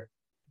get there,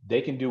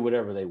 they can do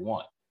whatever they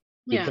want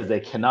Yeah. because they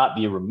cannot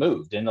be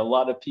removed. And a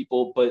lot of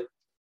people, but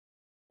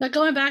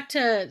going back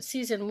to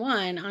season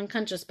 1,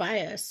 unconscious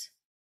bias,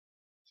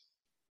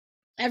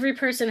 every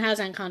person has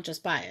unconscious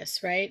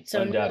bias, right?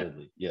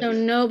 undoubtedly, yes, so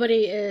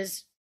nobody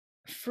is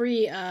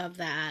free of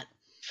that.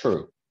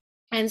 true.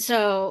 And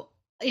so,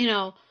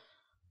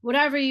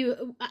 whatever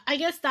I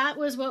guess that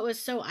was what was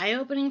so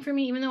eye-opening for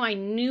me, even though I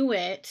knew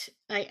it,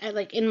 I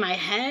like in my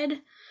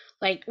head,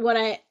 like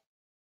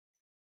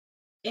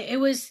it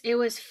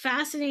was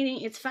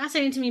fascinating. It's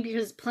fascinating to me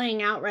because it's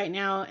playing out right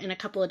now in a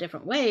couple of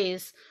different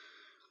ways,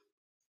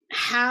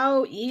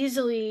 how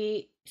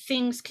easily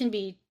things can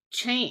be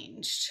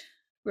changed,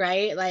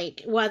 right?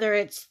 Like whether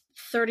it's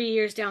 30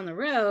 years down the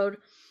road,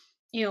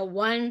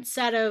 one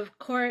set of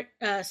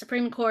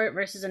Supreme Court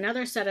versus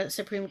another set of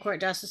Supreme Court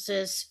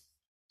justices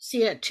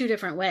see it two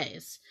different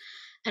ways.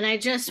 And I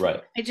just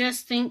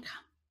think,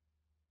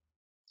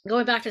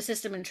 going back to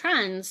system and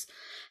trends,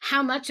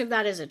 how much of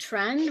that is a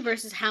trend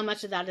versus how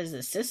much of that is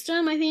a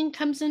system, I think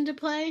comes into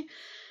play.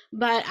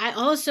 But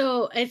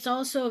it's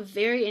also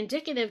very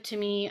indicative to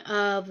me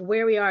of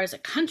where we are as a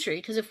country,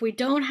 because if we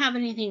don't have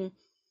anything,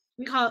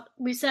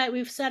 we've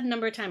said a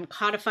number of times,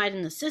 codified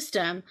in the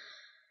system,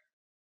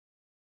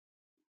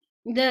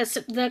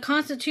 the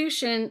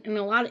Constitution in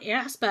a lot of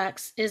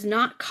aspects is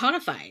not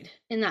codified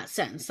in that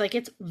sense. Like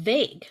it's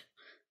vague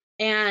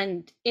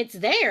and it's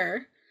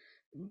there,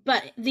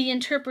 but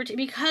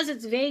because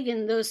it's vague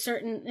in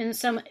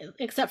some,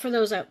 except for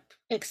those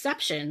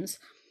exceptions,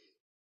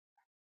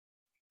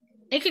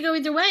 it could go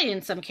either way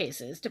in some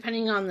cases,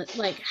 depending on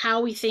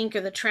how we think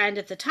or the trend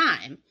at the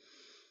time.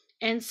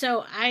 And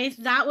so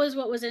that was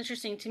what was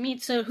interesting to me.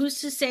 So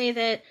who's to say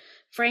that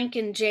Frank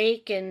and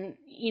Jake and,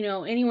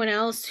 anyone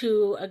else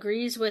who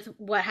agrees with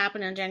what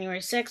happened on January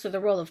 6th or the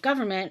role of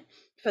government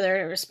for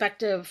their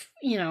respective,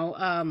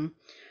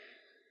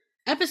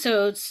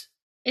 episodes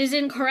is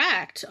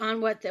incorrect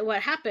on what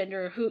happened,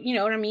 or who, you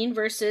know what I mean?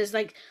 Versus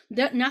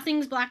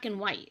nothing's black and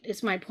white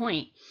is my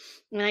point.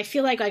 And I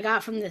feel like I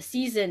got from this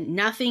season,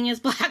 nothing is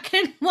black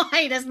and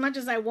white as much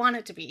as I want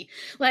it to be.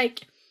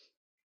 Like,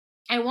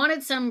 I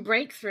wanted some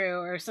breakthrough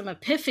or some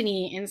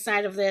epiphany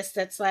inside of this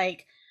that's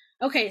like,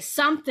 okay,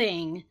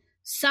 something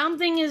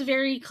is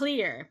very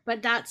clear,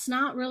 but that's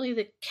not really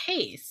the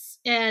case.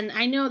 And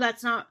I know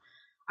that's not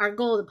our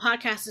goal. The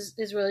podcast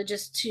is really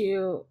just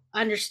to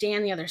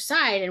understand the other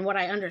side. And what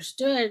I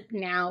understood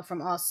now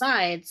from all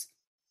sides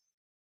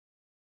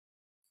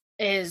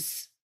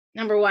is,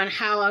 number one,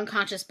 how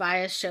unconscious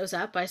bias shows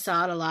up. I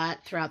saw it a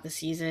lot throughout the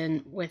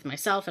season with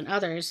myself and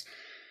others.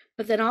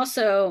 But then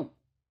also,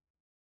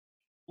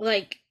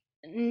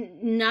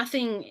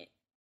 nothing,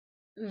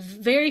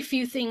 very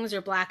few things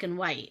are black and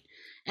white.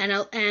 And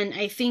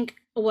I think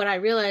what I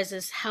realize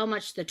is how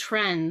much the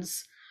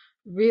trends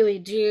really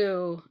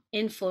do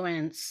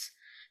influence,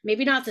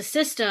 maybe not the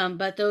system,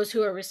 but those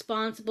who are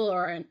responsible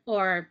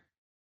or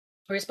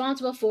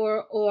responsible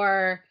for,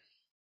 or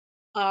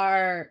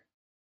are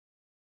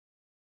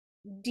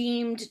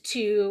deemed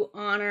to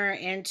honor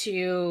and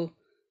to,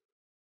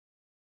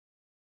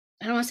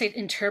 I don't want to say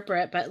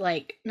interpret, but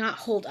not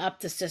hold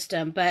up the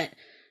system, but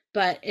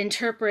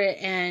interpret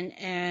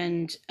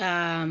and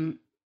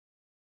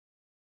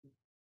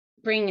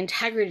bring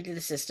integrity to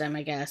the system,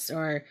 I guess,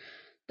 or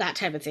that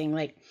type of thing.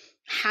 Like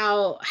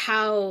how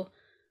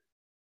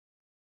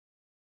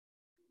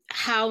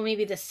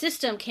maybe the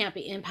system can't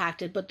be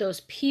impacted, but those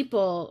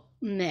people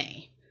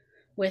may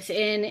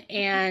within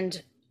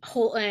and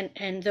whole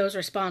and those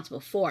responsible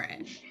for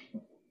it.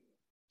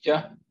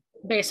 Yeah.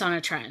 Based on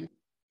a trend.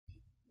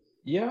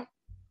 Yeah,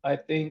 I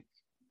think.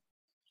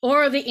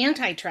 Or the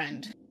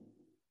anti-trend.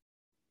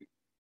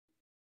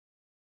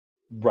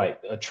 Right,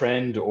 a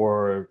trend,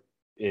 or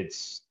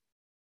it's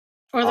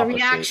or the opposite,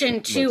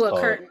 reaction to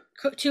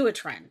a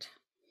trend.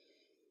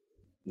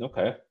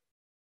 Okay.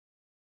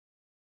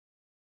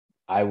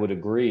 I would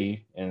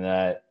agree in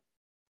that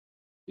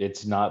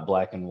it's not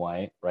black and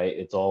white, right?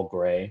 It's all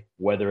gray,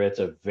 whether it's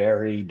a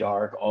very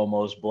dark,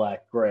 almost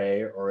black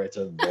gray, or it's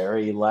a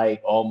very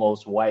light,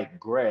 almost white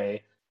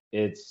gray.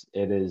 It's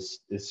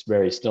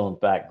very still, in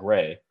fact,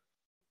 gray.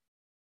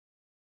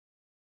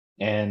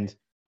 And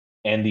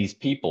these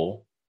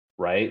people,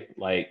 right?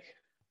 Like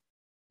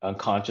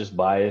unconscious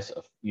bias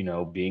of,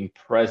 being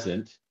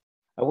present.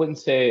 I wouldn't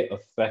say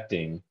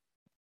affecting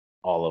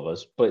all of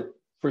us, but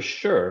for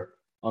sure,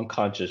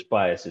 unconscious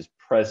bias is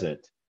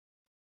present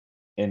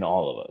in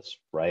all of us,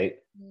 right?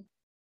 Mm-hmm.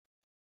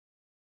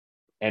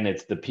 And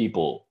it's the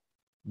people,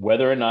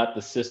 whether or not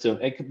the system,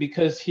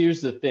 because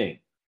here's the thing.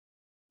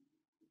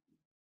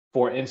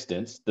 For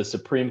instance, the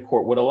Supreme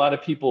Court, what a lot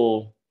of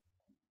people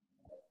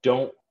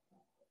don't,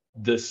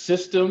 the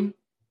system,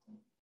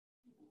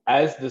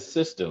 as the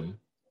system,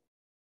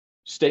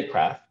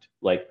 statecraft,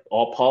 like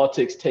all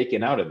politics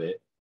taken out of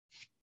it,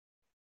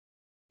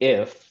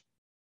 if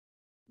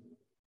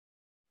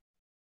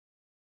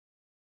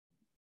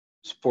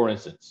for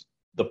instance,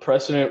 the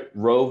precedent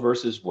Roe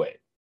versus Wade,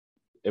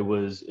 it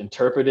was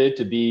interpreted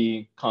to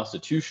be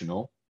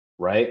constitutional,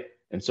 right?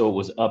 And so it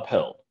was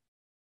upheld.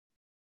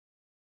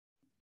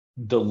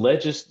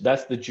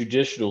 That's the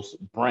judicial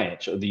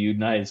branch of the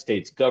United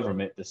States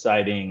government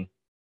deciding,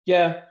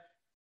 yeah,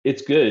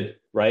 it's good,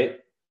 right?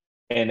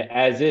 And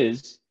as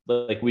is,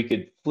 like we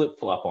could flip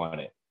flop on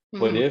it.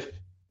 But Mm-hmm. if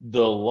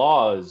the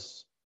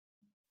laws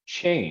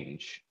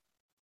change,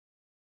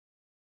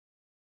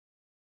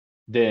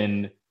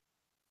 then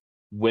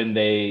when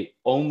they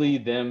only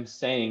them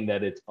saying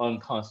that it's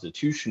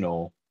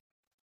unconstitutional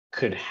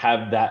could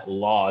have that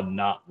law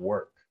not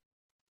work,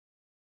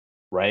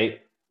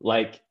 right?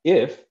 Like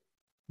if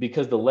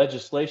because the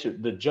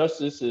legislation, the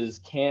justices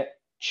can't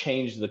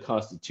change the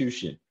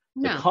Constitution.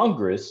 The No.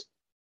 Congress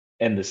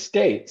and the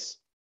states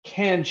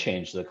can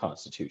change the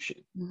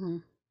Constitution. Mm-hmm.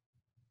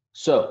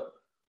 So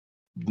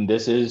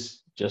this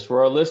is just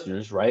for our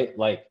listeners, right?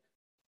 Like,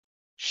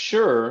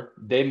 sure,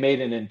 they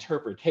made an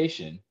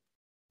interpretation,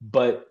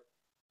 but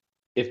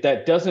if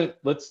that doesn't,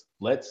 let's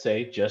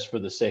say, just for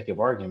the sake of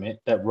argument,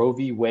 that Roe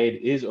v. Wade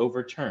is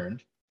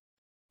overturned,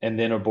 and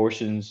then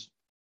abortions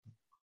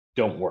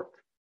don't work.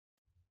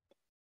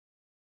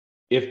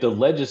 If the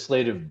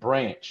legislative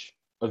branch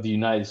of the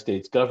United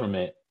States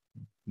government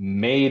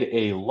made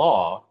a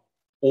law,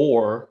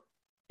 or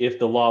if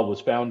the law was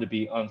found to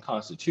be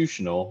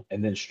unconstitutional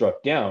and then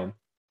struck down,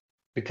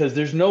 because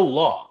there's no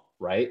law,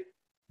 right?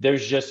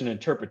 There's just an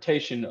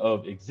interpretation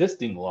of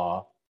existing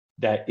law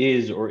that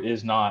is or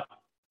is not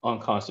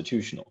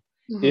unconstitutional.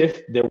 Mm-hmm.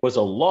 If there was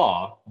a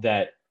law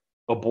that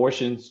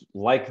abortions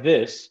like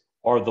this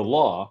are the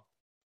law,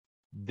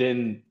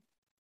 then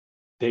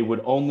they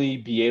would only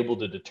be able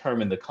to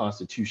determine the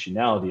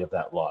constitutionality of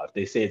that law. If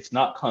they say it's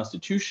not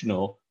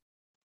constitutional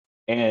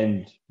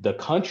and the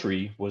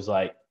country was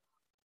like,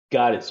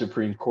 got it,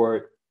 Supreme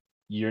Court,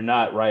 you're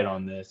not right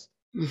on this.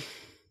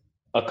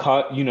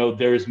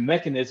 There's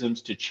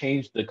mechanisms to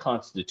change the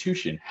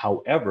Constitution.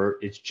 However,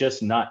 it's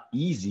just not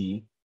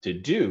easy to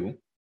do,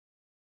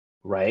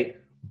 right?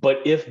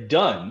 But if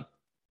done,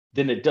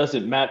 then it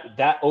doesn't matter.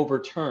 That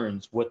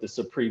overturns what the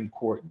Supreme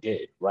Court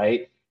did,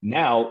 right?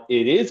 Now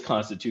it is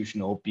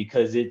constitutional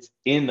because it's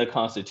in the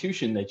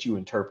Constitution that you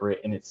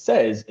interpret, and it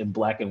says in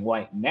black and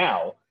white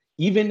now,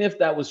 even if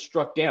that was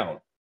struck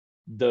down,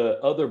 the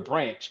other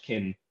branch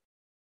can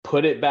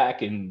put it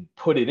back and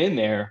put it in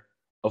there.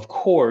 Of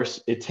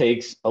course, it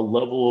takes a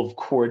level of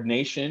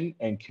coordination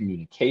and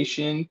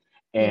communication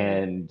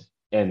and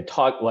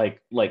talk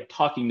like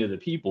talking to the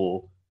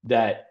people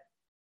that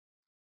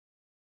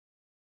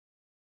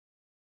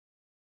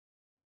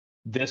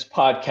this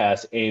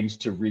podcast aims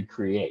to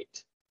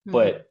recreate. Mm-hmm.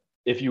 But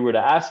if you were to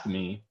ask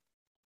me,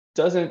 it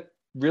doesn't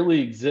really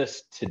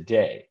exist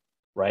today,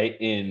 right?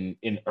 In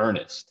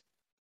earnest.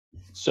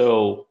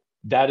 So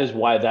that is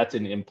why that's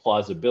an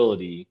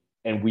implausibility,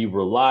 and we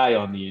rely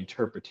on the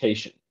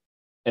interpretation.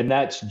 And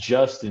that's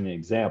just an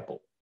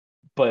example.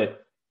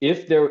 But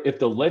if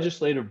the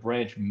legislative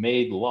branch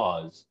made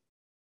laws,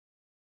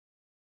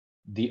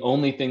 the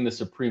only thing the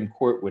Supreme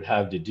Court would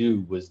have to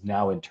do was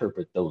now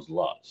interpret those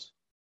laws.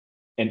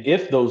 And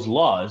if those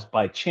laws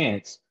by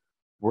chance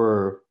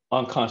were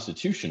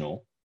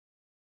unconstitutional,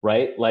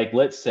 right? Like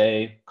let's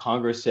say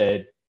Congress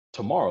said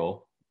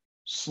tomorrow,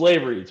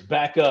 slavery, it's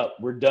back up.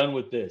 We're done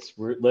with this.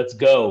 Let's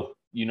go.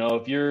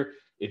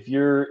 If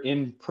you're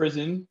in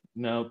prison,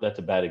 no, that's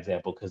a bad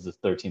example because the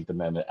 13th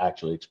Amendment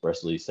actually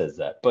expressly says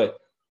that. But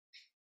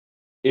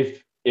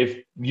if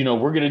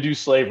we're going to do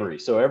slavery,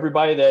 so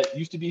everybody that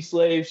used to be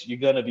slaves, you're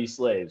going to be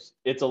slaves.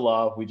 It's a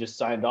law. We just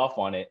signed off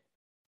on it.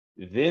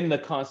 Then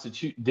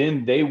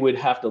then they would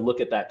have to look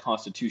at that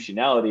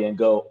constitutionality and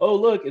go, oh,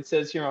 look, it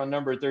says here on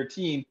number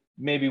 13,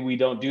 maybe we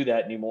don't do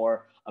that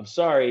anymore. I'm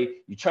sorry,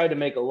 you tried to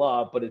make a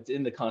law, but it's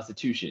in the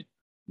Constitution.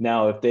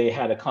 Now, if they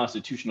had a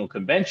constitutional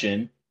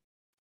convention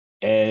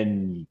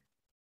and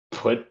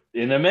put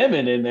an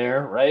amendment in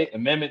there, right?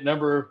 Amendment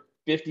number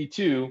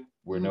 52,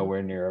 we're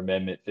nowhere near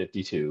Amendment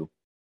 52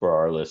 for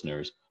our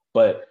listeners,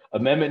 but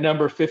Amendment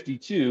number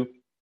 52,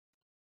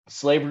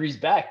 slavery's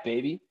back,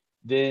 baby.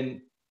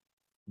 Then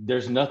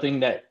there's nothing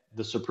that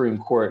the Supreme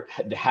Court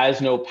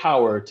has no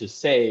power to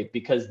say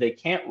because they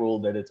can't rule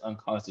that it's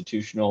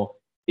unconstitutional.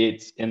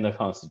 It's in the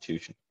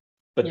Constitution.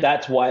 But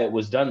that's why it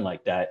was done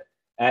like that.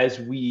 As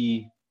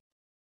we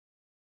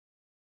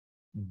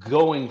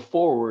going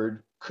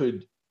forward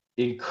could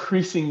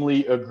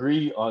increasingly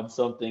agree on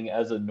something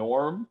as a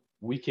norm,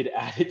 we could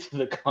add it to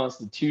the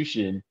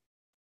Constitution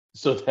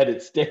so that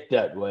it stayed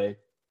that way.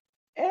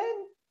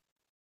 And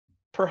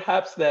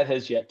perhaps that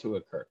has yet to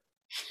occur.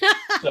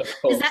 So,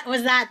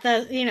 was that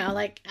the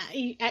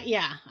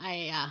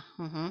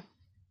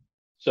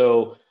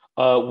So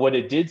what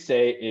it did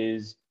say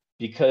is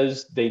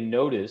because they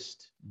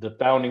noticed, the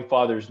founding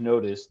fathers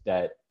noticed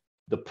that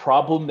the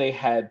problem they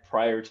had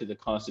prior to the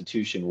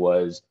Constitution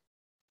was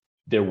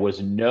there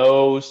was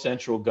no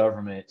central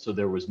government, so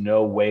there was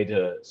no way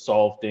to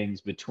solve things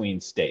between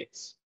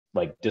states,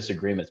 like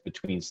disagreements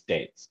between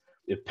states.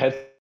 If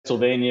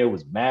Pennsylvania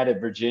was mad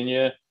at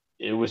Virginia,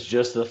 it was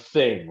just a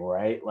thing,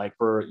 right? Like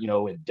for,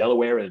 in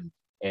Delaware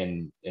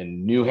and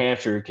New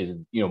Hampshire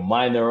can,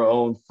 mind their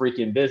own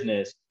freaking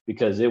business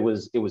because it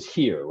was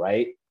here,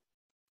 right?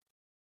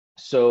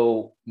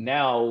 So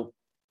now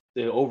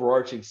the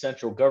overarching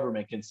central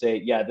government can say,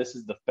 yeah, this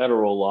is the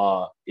federal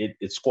law.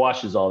 It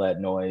squashes all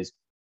that noise.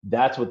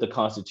 That's what the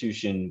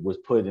Constitution was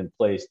put in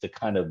place to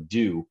kind of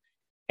do.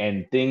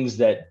 And things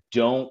that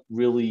don't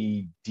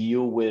really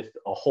deal with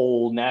a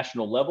whole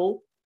national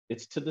level,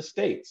 it's to the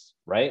states,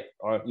 right?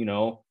 Or,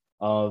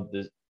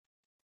 the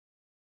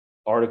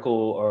article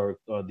or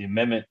the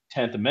amendment,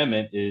 10th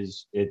Amendment,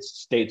 is it's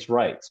states'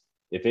 rights.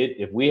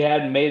 If we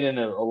hadn't made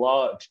a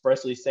law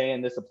expressly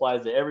saying this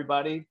applies to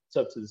everybody, it's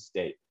up to the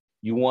state.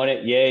 You want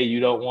it, yay. You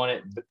don't want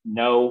it,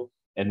 no.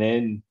 And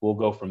then we'll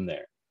go from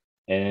there.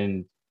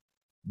 And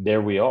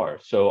there we are.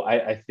 So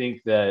I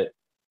think that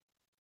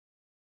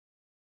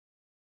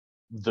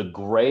the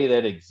gray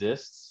that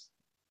exists,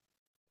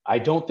 I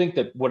don't think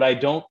that what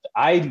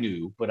I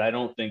knew, but I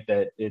don't think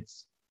that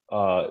it's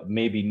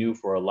maybe new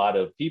for a lot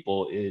of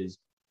people, is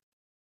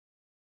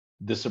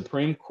the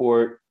Supreme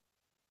Court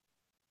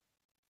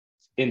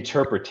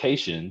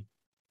interpretation,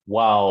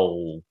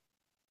 while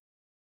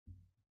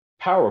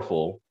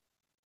powerful,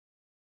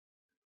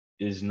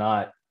 is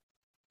not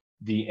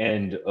the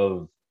end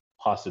of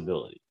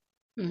possibility.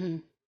 Mm-hmm.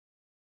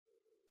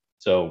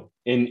 So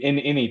in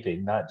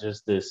anything, not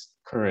just this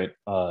current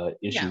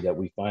issue Yeah. that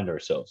we find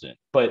ourselves in.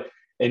 But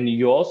and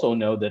you also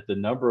know that the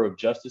number of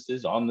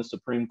justices on the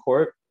Supreme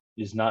Court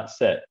is not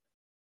set.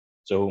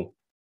 So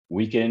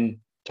we can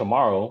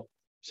tomorrow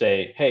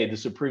say, hey, the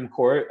Supreme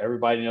Court,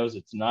 everybody knows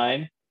it's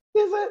 9.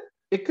 Is it?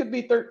 It could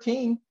be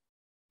 13.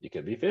 It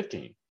could be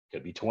 15. It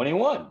could be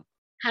 21.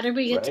 How did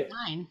we get to Right?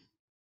 9?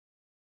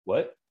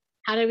 What?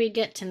 How did we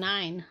get to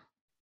 9?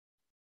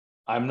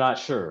 I'm not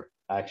sure,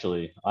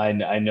 actually. I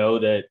know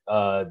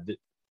that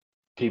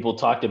people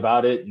talked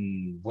about it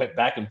and went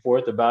back and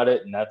forth about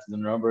it, and that's the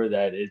number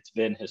that it's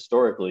been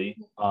historically.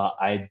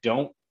 I'm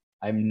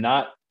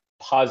not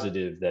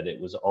positive that it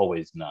was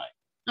always 9.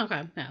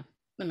 Okay, yeah,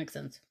 that makes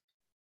sense.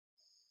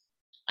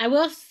 I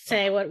will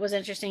say what was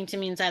interesting to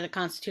me inside the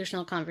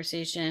constitutional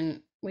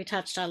conversation, we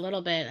touched on a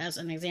little bit as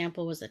an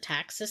example, was the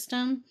tax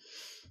system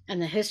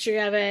and the history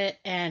of it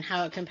and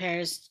how it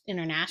compares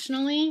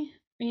internationally,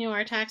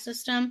 our tax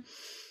system,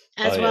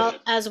 Oh as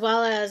yeah.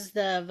 well as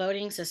the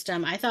voting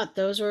system. I thought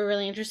those were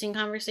really interesting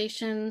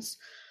conversations.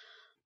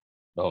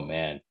 Oh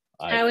man,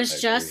 I I was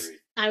agree. just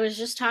I was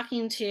just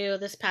talking to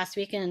this past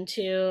weekend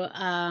to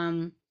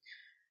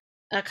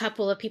a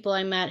couple of people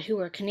I met who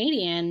were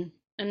Canadian,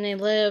 and they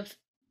live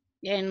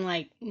in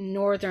like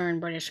northern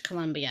British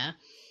Columbia.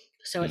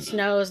 So it Mm-hmm.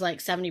 snows like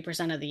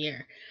 70% of the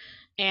year.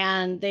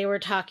 And they were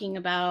talking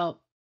about,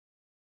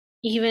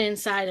 even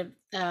inside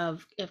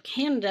of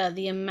Canada,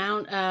 the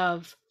amount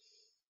of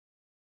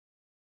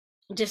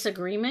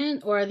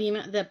disagreement or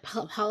the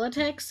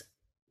politics,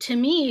 to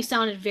me,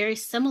 sounded very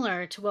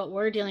similar to what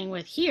we're dealing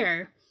with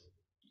here.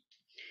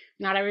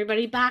 Not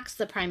everybody backs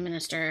the prime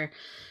minister.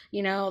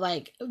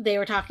 Like they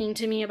were talking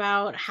to me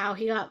about how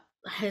he got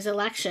his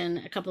election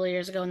a couple of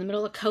years ago in the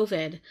middle of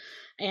COVID.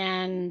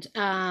 And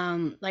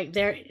like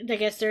I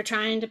guess they're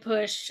trying to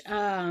push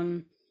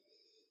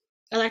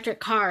electric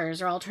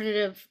cars or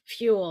alternative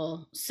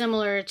fuel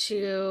similar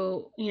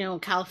to,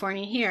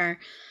 California here.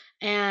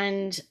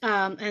 And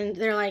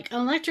they're like, an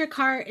electric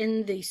car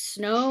in the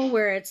snow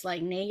where it's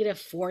like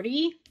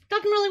 -40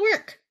 doesn't really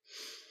work.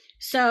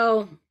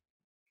 So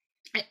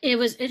it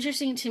was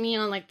interesting to me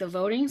on like the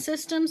voting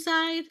system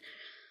side.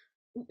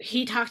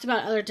 He talked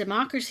about other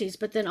democracies,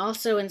 but then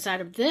also inside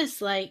of this,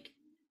 like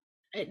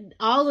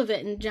all of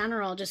it in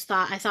general,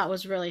 I thought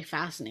was really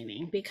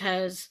fascinating,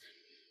 because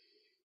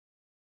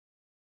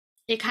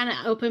it kind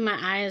of opened my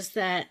eyes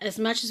that as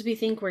much as we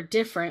think we're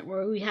different,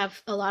 where we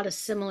have a lot of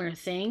similar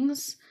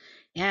things,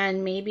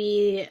 and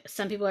maybe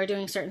some people are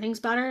doing certain things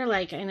better.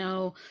 Like I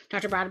know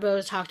Dr. Bradbow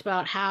has talked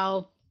about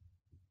how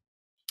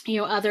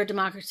other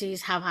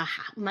democracies have a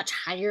much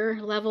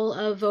higher level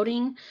of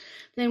voting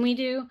than we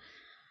do.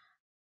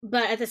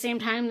 But at the same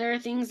time, there are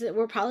things that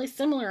we're probably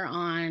similar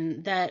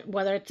on, that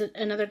whether it's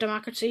another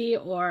democracy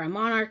or a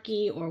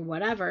monarchy or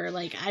whatever,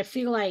 like I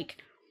feel like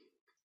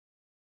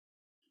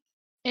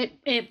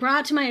it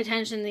brought to my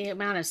attention the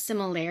amount of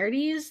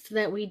similarities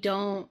that we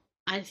don't,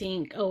 I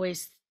think,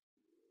 always,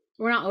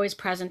 we're not always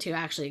present to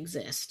actually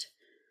exist,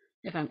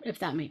 if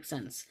that makes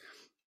sense.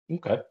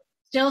 Okay.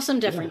 Still some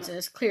Yeah.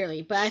 differences,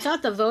 clearly, but I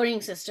thought the voting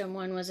system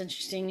one was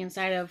interesting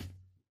inside of,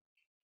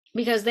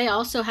 because they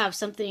also have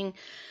something.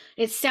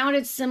 It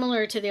sounded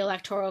similar to the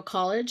Electoral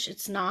College.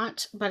 It's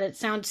not, but it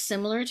sounds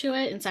similar to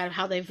it inside of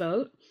how they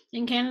vote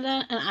in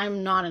Canada. And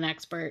I'm not an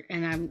expert,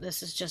 and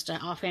this is just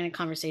an offhanded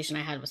conversation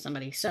I had with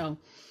somebody. So,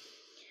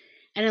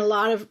 and a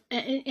lot of,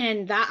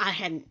 and that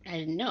I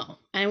didn't know.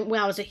 And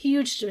well, it was a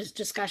huge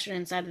discussion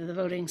inside of the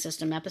voting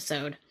system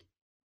episode,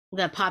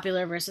 the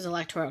popular versus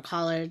Electoral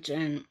College,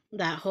 and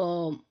that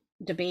whole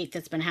debate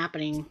that's been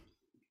happening.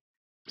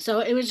 So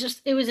it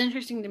was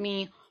interesting to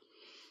me.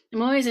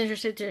 I'm always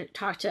interested to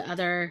talk to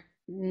other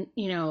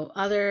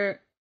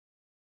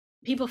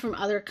people from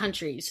other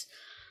countries,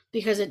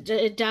 because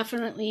it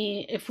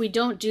definitely, if we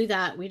don't do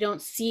that, we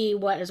don't see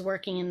what is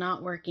working and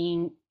not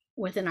working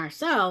within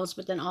ourselves,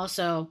 but then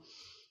also,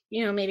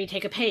 maybe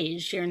take a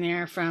page here and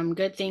there from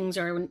good things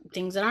or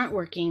things that aren't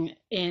working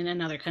in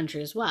another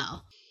country as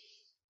well.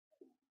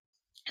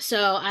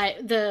 So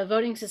the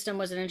voting system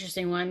was an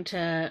interesting one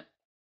to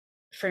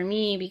for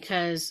me,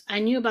 because I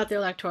knew about the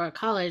Electoral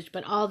College,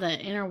 but all the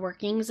inner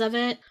workings of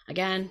it,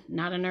 again,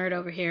 not a nerd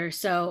over here.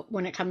 So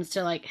when it comes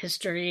to like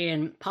history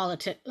and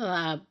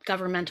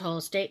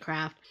governmental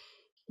statecraft,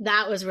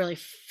 that was really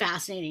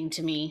fascinating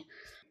to me,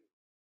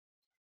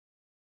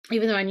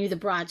 even though I knew the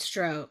broad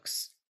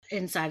strokes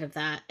inside of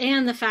that.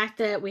 And the fact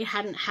that we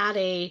hadn't had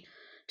a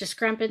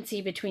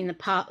discrepancy between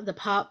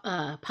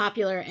the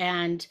popular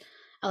and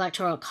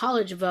Electoral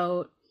College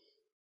vote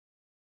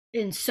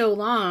in so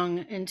long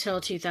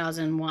until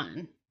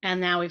 2001,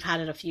 and now we've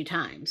had it a few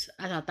times.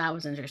 I thought that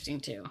was interesting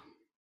too.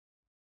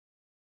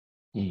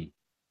 Okay,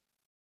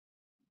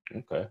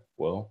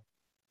 well,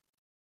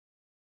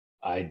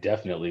 I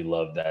definitely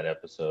loved that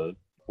episode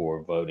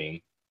for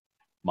voting.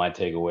 My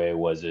takeaway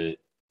was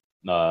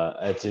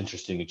it's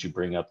interesting that you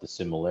bring up the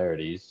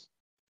similarities,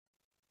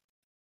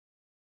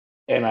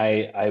 and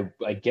I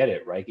get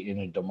it, right?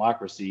 In a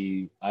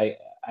democracy, I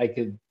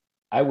could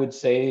I would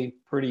say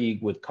pretty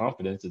with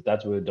confidence that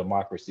that's what a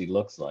democracy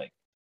looks like.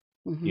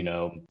 Mm-hmm. You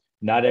know,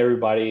 not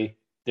everybody,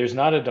 there's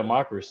not a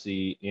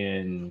democracy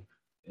in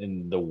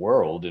the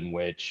world in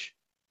which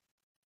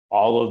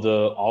all of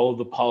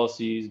the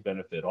policies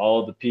benefit all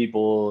of the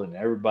people and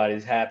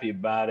everybody's happy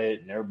about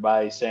it and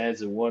everybody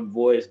says in one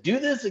voice, do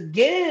this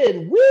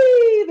again.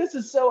 Whee! This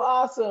is so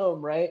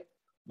awesome, right?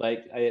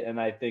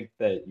 I think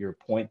that your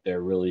point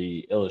there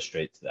really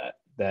illustrates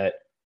that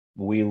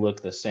we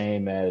look the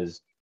same as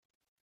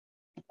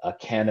a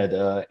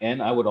Canada,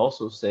 and I would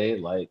also say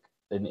like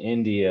an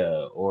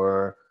India,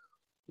 or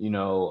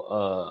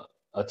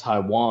a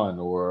Taiwan,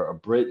 or a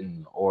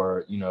Britain,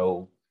 or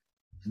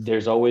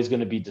there's always going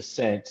to be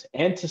dissent,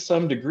 and to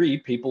some degree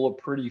people are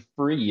pretty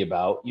free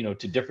about,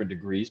 to different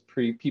degrees,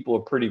 people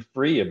are pretty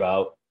free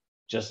about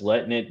just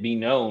letting it be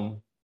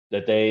known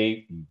that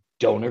they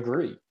don't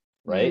agree,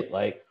 right? Mm-hmm.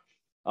 Like,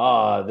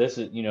 this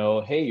is,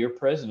 hey, your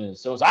president,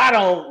 so I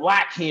don't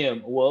like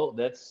him. Well,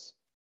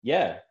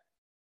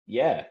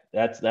 yeah,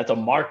 that's a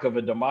mark of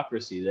a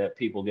democracy, that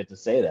people get to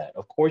say that.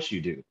 Of course you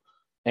do.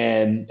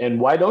 And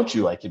why don't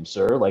you like him,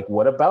 sir? Like,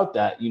 what about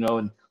that?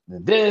 And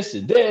this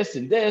and this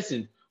and this,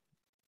 and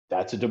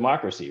that's a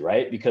democracy,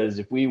 right? Because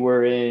if we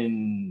were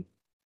in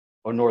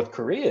or North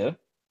Korea,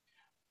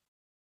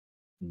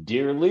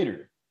 dear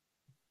leader,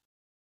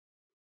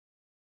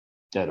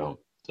 I don't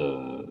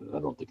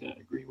think I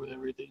agree with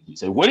everything he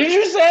said. What did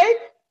you say?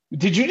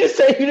 Did you just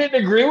say you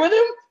didn't agree with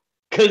him?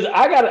 Because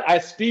I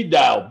speed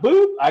dial,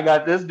 boop, I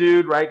got this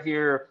dude right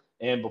here,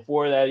 and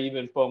before that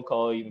even phone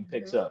call even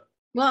picks up.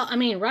 Well, I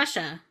mean,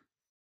 Russia,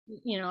 is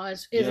in You know,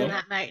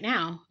 that right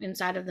now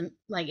inside of the,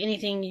 like,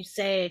 anything you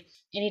say,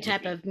 any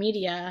type of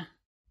media.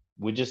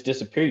 would just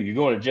disappear. You're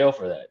going to jail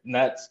for that, and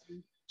that's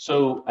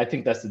so. I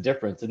think that's the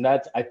difference, and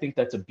I think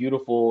that's a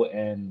beautiful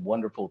and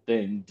wonderful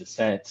thing,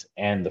 dissent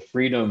and the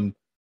freedom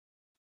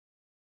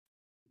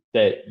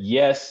that,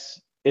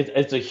 yes,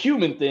 it's a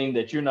human thing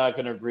that you're not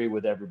going to agree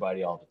with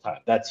everybody all the time.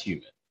 That's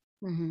human,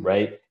 Mm-hmm.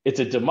 right? It's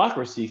a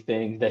democracy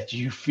thing that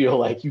you feel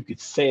like you could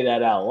say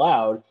that out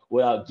loud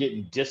without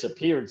getting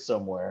disappeared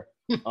somewhere.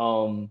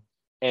 Um,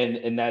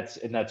 and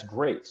that's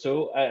great.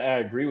 So I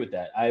agree with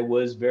that. I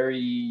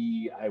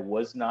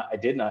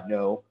did not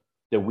know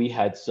that we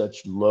had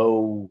such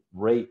low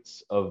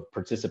rates of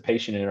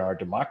participation in our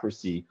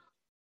democracy,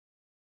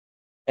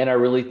 and I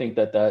really think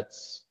that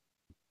that's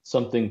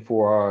something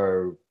for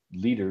our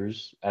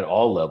leaders at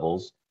all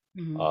levels,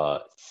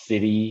 Mm-hmm.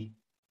 city,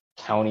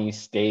 county,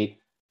 state,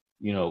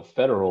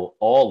 federal,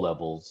 all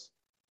levels.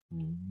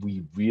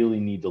 We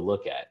really need to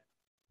look at.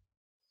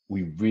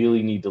 We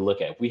really need to look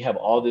at. If we have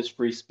all this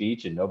free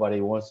speech and nobody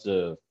wants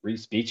to free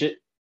speech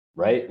it,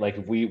 right? Like,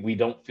 if we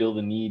don't feel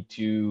the need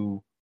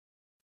to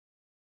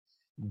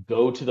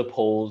go to the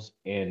polls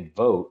and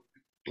vote,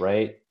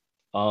 right?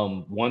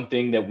 One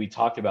thing that we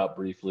talked about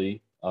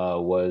briefly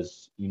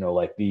was,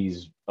 like,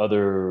 these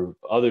other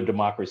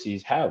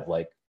democracies have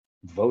like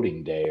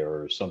voting day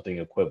or something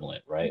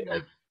equivalent, right? Yeah.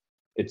 Like,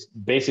 it's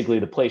basically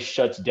the place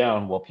shuts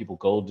down while people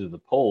go to the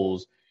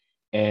polls,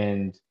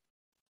 and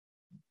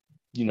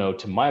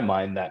to my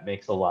mind, that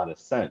makes a lot of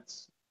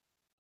sense.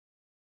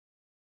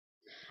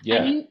 I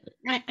Yeah, knew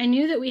I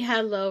knew that we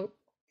had low,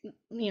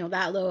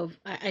 that low of,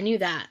 I knew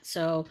that.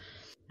 So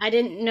I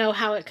didn't know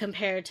how it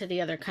compared to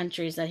the other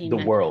countries that he the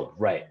mentioned. world,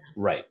 right,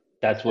 right.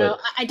 That's So what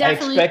I I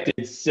definitely,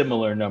 expected,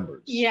 similar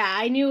numbers. yeah,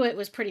 I knew it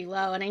was pretty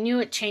low, and I knew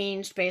it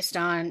changed based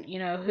on,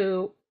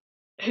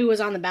 who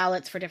was on the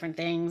ballots for different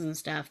things and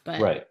stuff.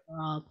 But Right.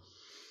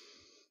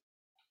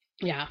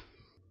 yeah.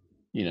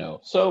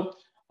 So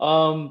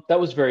that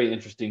was very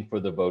interesting for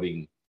the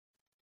voting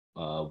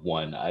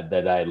one,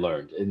 that I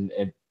learned,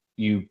 and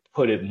you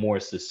put it more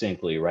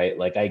succinctly, right?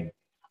 Like,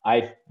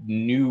 I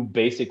knew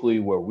basically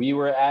where we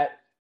were at,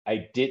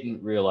 I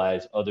didn't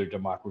realize other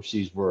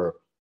democracies were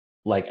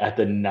like at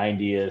the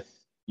 90th,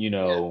 you Yeah.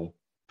 know,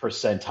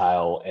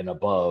 percentile and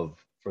above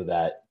for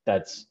that.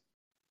 That's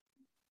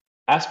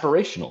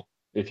aspirational,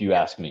 if you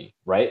Yeah. ask me,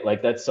 right?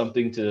 Like that's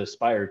something to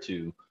aspire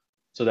to.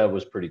 So that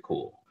was pretty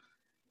cool.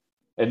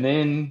 And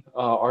then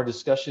our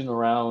discussion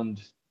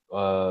around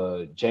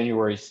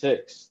January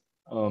 6th,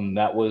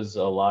 that was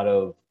a lot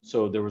of,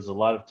 so there was a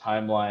lot of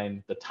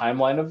timeline. The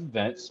timeline of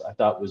events I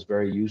thought was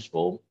very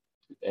useful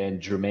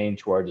and germane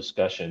to our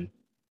discussion.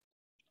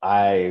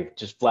 I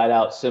just flat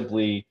out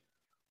simply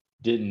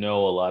didn't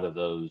know a lot of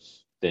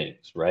those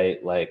things,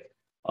 right? Like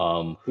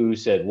who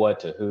said what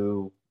to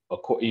who,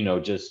 you know,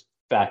 just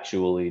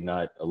factually,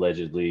 not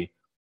allegedly.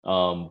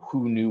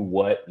 Who knew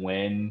what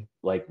when,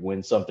 like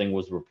when something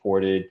was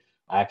reported,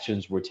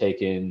 actions were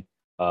taken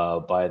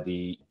by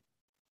the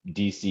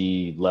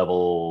DC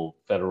level,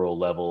 federal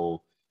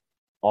level,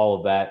 all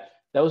of that.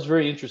 That was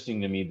very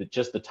interesting to me, but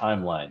just the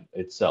timeline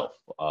itself.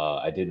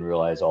 I didn't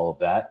realize all of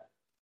that.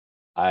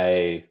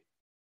 I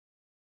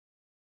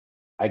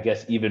I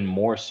guess even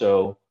more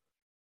so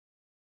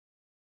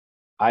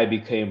I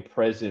became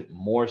present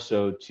more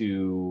so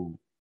to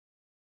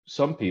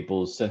some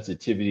people's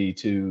sensitivity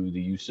to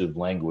the use of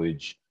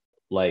language,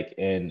 like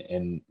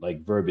and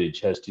like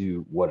verbiage as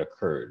to what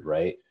occurred,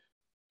 right?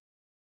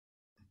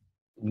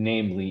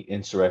 Namely,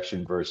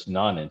 insurrection versus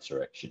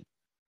non-insurrection.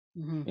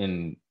 Hmm.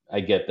 And I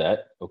get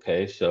that.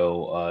 Okay,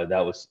 so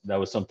that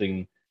was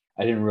something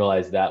I didn't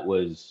realize that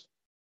was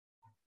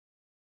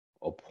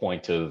a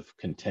point of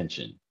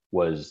contention.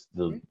 Was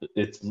the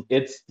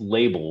its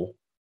label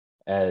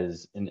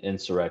as an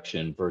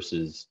insurrection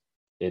versus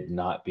it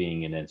not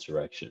being an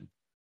insurrection.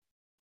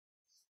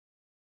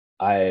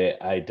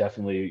 I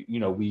definitely,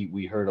 you know,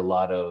 we heard a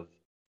lot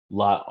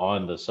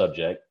on the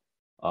subject.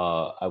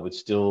 I would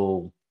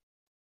still,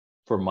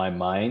 for my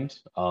mind,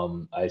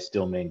 I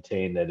still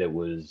maintain that it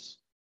was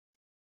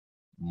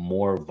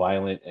more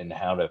violent and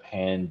out of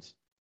hand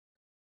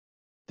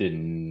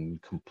than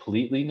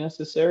completely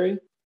necessary.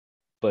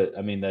 But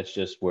I mean, that's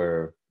just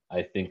where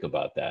I think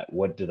about that.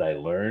 What did I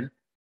learn?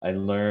 I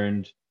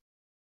learned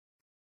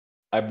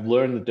I've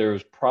learned that there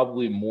was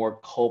probably more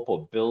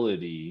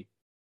culpability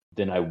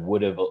than I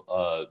would have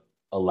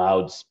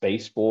allowed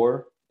space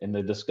for in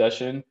the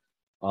discussion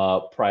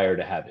prior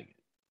to having it,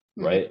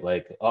 Hmm. right?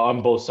 Like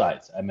on both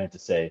sides. I meant to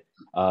say,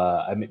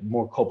 I mean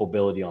more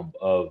culpability on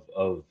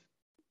of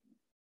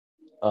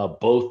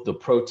both the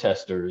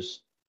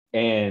protesters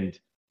and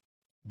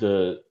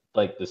the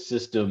like the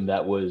system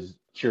that was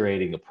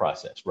curating the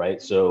process,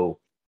 right? So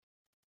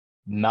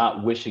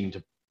not wishing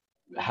to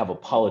have a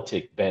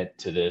politic bent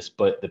to this,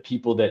 but the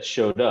people that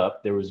showed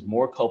up, there was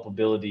more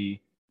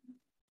culpability.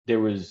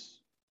 There was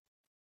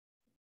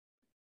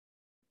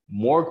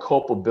more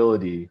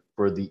culpability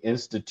for the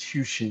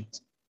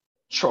institutions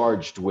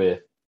charged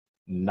with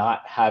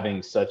not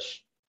having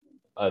such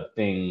a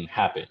thing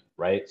happen,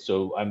 right?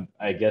 So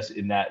I guess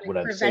in that Like what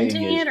I'm saying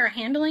preventing it is or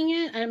handling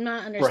it? I'm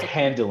not understanding.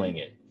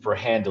 for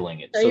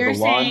handling it. So So the you're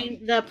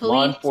saying the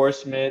law police,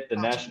 enforcement, the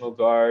gotcha. National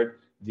Guard,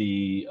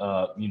 the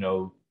you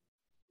know,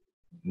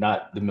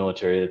 not the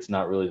military, it's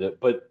not really the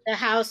The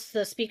House,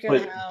 the Speaker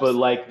of the but House.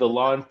 like the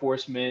law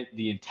enforcement,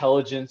 the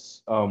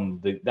intelligence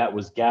that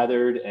was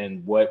gathered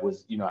and what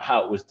was, you know,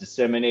 how it was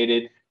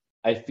disseminated,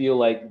 I feel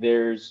like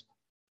there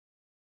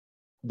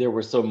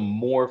were some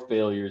more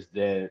failures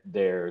than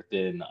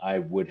I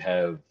would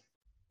have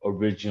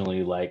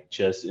originally, like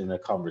just in a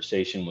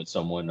conversation with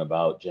someone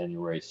about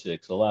January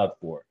 6th allowed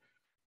for.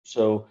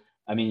 So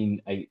I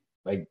mean, I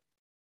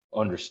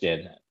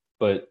understand that,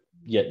 but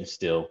yet and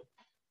still,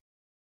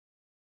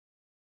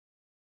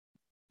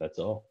 that's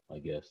all. I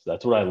guess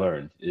that's what I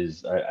learned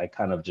is I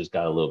kind of just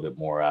got a little bit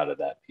more out of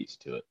that piece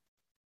to it.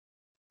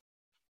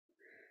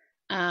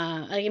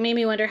 Like it made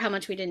me wonder how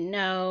much we didn't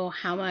know,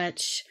 how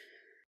much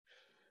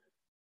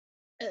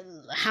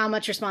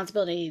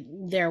responsibility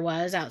there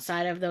was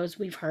outside of those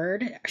we've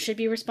heard should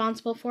be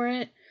responsible for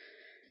it.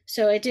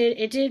 So it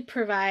did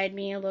provide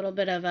me a little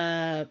bit of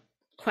a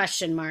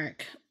question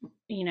mark.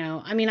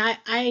 I mean,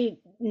 I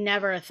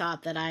never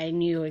thought that I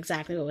knew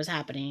exactly what was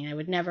happening. I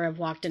would never have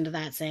walked into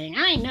that saying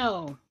I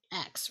know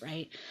X,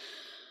 right?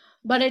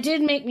 But it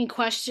did make me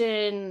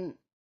question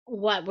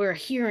what we're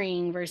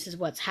hearing versus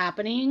what's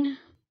happening.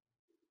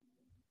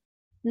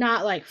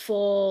 Not like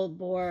full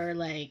bore,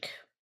 like,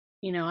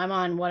 I'm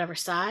on whatever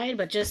side,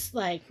 but just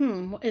like,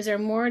 is there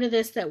more to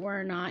this that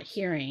we're not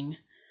hearing?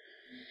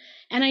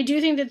 And I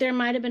do think that there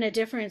might have been a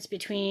difference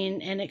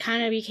between, and it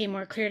kind of became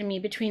more clear to me,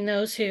 between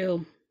those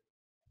who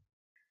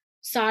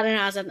saw it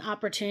as an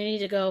opportunity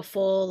to go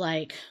full,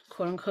 like,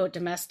 quote unquote,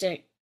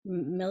 domestic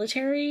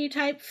military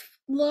type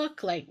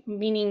look, like,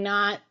 meaning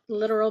not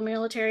literal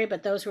military,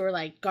 but those who were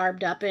like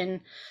garbed up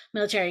in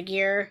military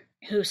gear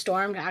who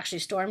actually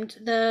stormed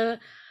the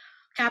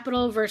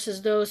Capitol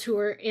versus those who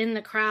were in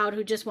the crowd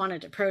who just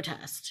wanted to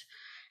protest.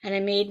 And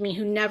it made me,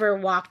 who never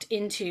walked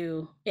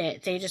into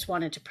it, they just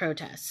wanted to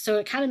protest. So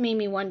it kind of made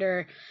me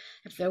wonder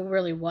if there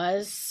really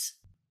was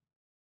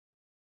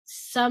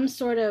some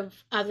sort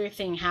of other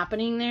thing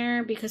happening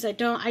there, because I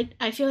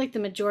feel like the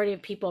majority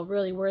of people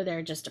really were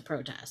there just to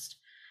protest.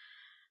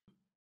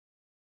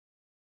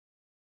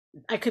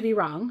 I could be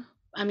wrong.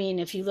 I mean,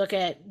 if you look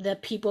at the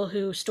people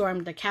who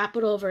stormed the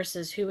Capitol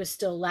versus who was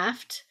still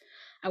left,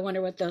 I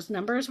wonder what those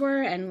numbers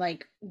were, and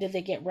like, did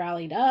they get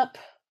rallied up,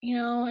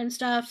 and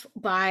stuff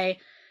by,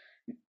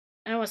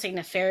 I don't want to say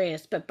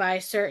nefarious, but by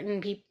certain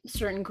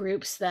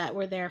groups that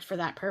were there for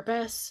that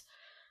purpose.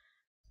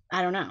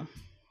 I don't know.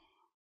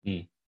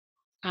 Mm.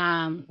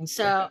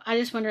 So I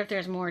just wonder if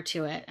there's more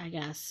to it, I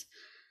guess.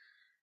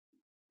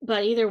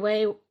 But either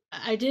way,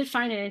 I did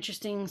find it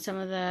interesting, some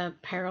of the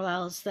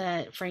parallels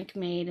that Frank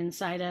made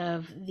inside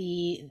of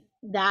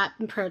that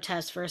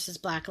protest versus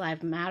Black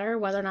Lives Matter.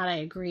 Whether or not I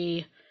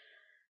agree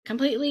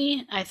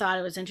completely, I thought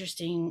it was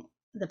interesting,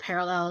 the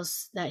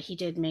parallels that he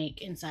did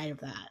make inside of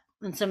that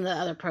and some of the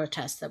other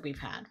protests that we've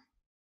had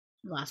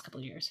the last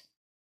couple of years.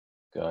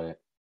 Got it.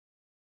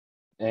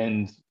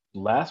 And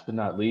last but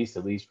not least,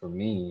 at least for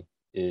me,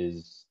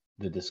 is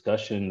the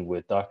discussion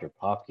with Dr.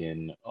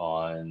 Popkin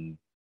on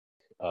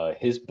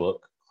his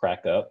book,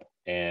 Crack Up,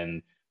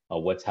 and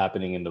what's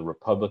happening in the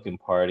Republican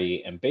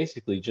Party, and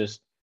basically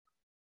just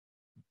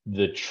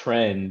the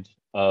trend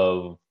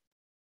of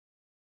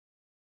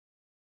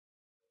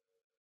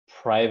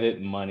private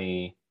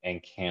money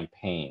and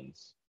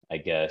campaigns, I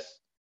guess,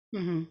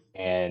 Mm-hmm.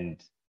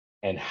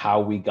 and how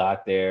we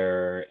got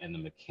there, and the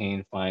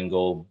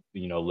McCain-Feingold,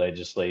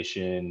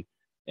 legislation,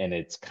 and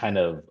its kind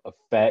of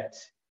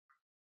effect,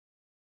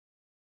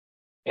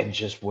 and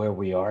just where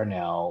we are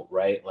now,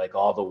 right? Like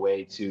all the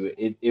way to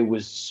it. It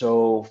was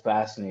so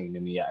fascinating to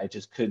me. I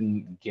just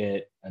couldn't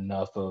get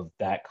enough of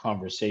that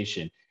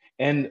conversation.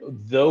 And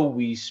though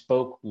we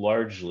spoke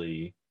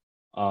largely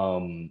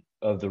of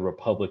the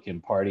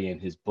Republican Party, in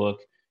his book,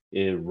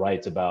 it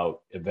writes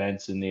about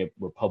events in the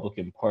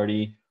Republican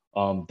Party.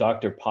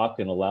 Dr.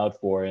 Popkin allowed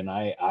for, and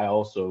I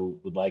also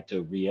would like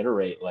to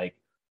reiterate, like,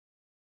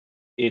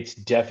 it's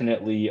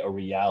definitely a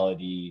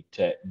reality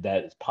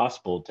that is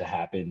possible to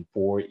happen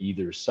for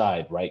either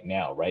side right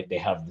now, right? They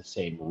have the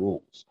same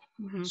rules.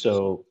 Mm-hmm.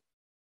 So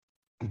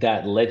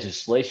that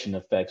legislation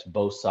affects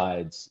both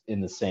sides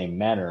in the same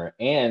manner.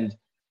 And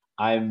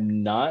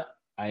I'm not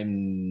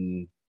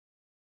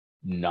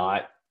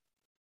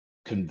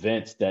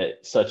convinced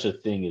that such a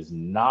thing is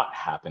not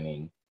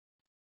happening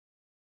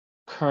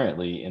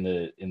currently in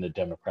the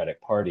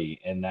Democratic Party.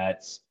 And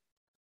that's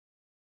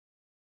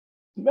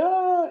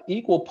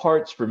equal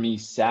parts for me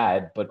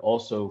sad, but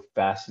also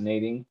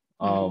fascinating.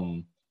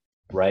 Mm-hmm.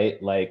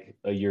 Right? Like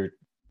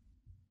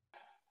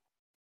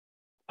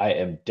I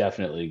am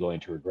definitely going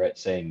to regret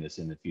saying this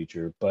in the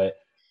future, but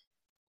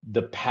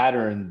the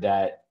pattern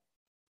that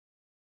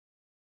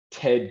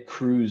Ted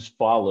Cruz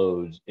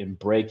followed in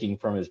breaking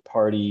from his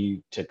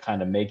party to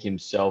kind of make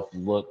himself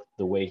look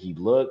the way he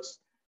looks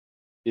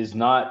is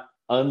not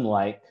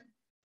unlike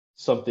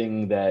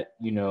something that,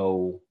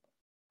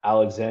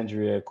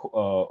 Alexandria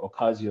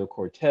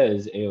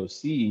Ocasio-Cortez,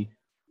 AOC,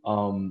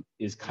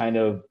 is kind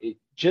of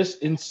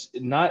just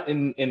not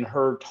in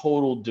her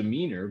total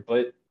demeanor,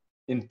 but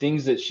in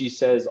things that she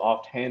says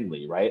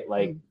offhandedly, right?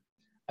 Like,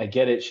 I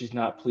get it, she's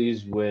not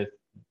pleased with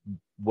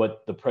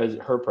what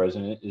her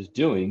president is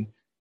doing,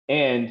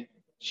 and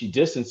she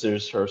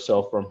distances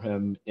herself from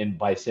him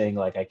by saying,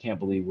 like, I can't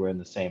believe we're in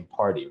the same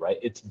party, right?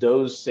 It's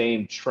those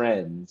same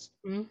trends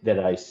Mm-hmm. that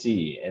I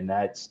see, and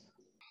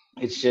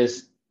it's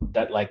just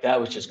that, like, that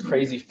was just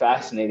crazy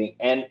fascinating,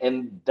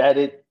 and that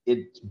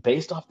it's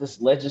based off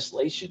this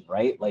legislation,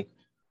 right? Like,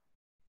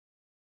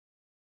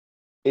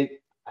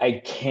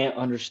 I can't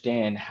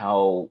understand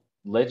how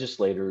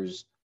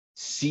legislators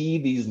see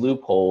these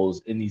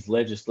loopholes in these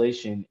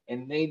legislation,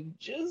 and they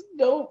just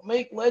don't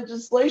make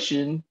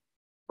legislation,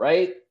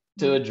 right,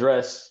 to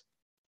address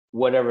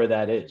whatever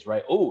that is,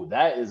 right? Oh,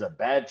 that is a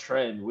bad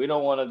trend, we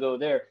don't want to go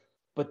there.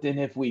 But then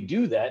if we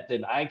do that,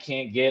 then I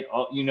can't get,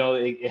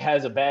 it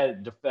has a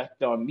bad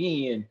effect on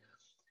me. And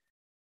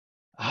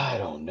I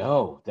don't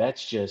know.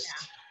 That's just,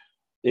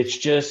 it's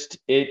just,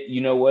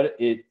 you know what?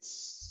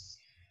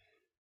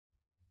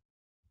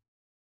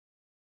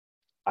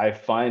 I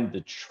find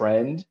the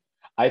trend,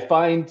 I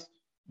find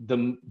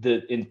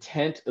the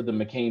intent of the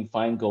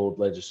McCain-Feingold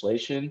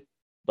legislation,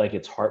 like,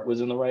 its heart was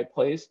in the right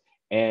place,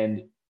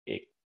 and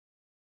it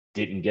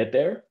didn't get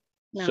there.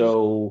 No.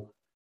 So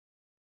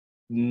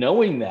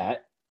knowing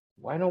that,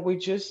 why don't we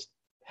just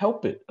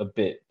help it a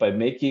bit by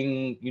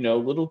making,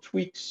 little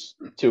tweaks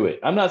to it?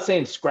 I'm not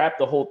saying scrap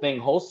the whole thing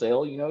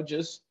wholesale,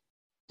 just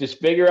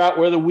figure out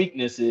where the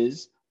weakness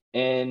is,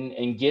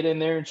 and get in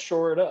there and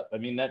shore it up. I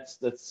mean,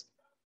 that's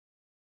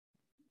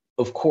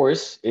of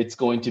course, it's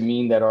going to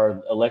mean that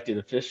our elected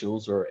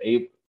officials are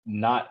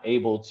not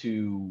able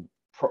to,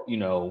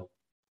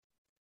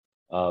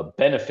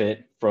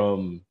 benefit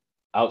from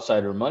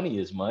outsider money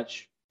as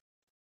much.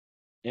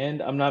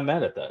 And I'm not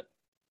mad at that.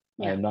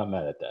 I Yeah. am not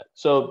mad at that.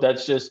 So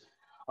that's just,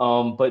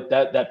 but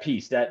that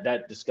piece,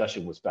 that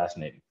discussion was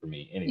fascinating for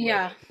me anyway.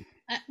 Yeah.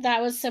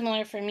 That was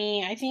similar for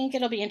me. I think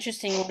it'll be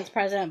interesting once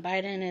President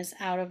Biden is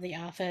out of the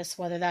office,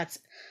 whether that's,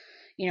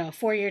 a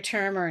 4-year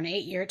term or an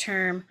 8-year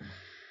term.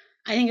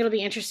 I think it'll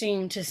be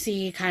interesting to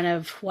see kind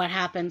of what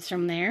happens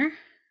from there.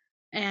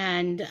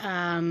 And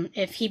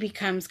if he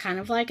becomes kind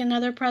of like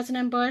another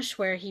President Bush,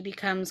 where he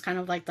becomes kind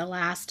of like the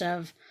last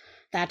of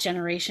that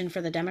generation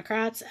for the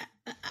Democrats,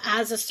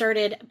 as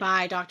asserted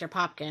by Dr.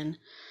 Popkin.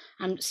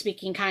 I'm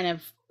speaking kind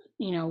of,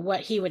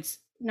 what he would,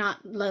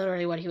 not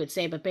literally what he would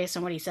say, but based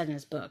on what he said in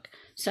his book.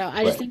 So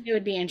I just think it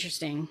would be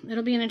interesting.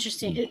 It'll be an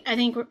interesting, I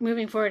think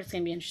moving forward, it's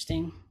going to be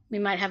interesting. We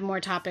might have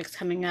more topics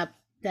coming up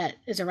that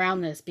is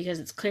around this because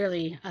it's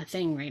clearly a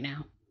thing right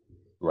now.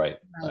 Right.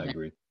 I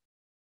agree.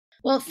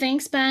 Well,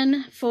 thanks,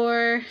 Ben,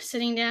 for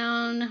sitting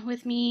down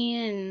with me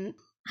and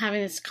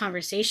having this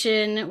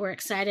conversation. We're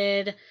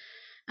excited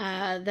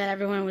that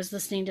everyone was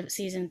listening to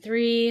season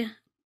 3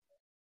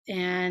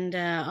 and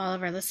all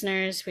of our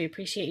listeners. We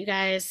appreciate you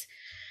guys.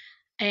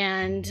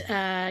 And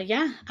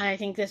I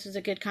think this was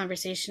a good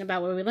conversation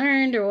about what we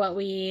learned or what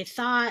we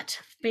thought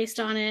based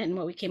on it and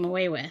what we came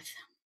away with.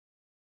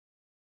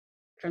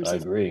 I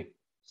agree.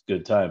 It's a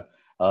good time.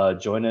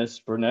 Join us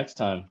for next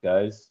time,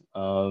 guys.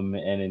 And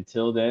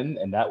until then,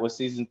 and that was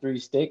season 3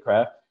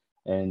 Statecraft.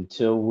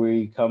 Until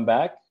we come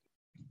back,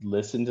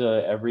 listen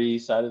to every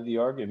side of the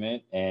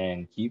argument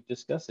and keep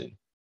discussing.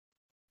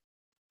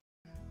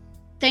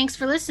 Thanks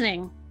for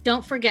listening.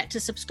 Don't forget to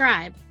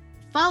subscribe.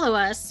 Follow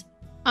us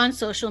on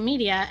social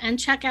media and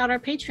check out our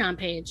Patreon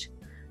page.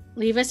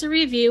 Leave us a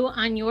review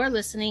on your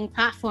listening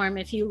platform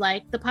if you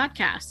like the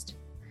podcast.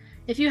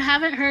 If you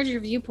haven't heard your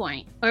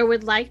viewpoint or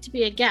would like to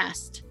be a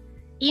guest,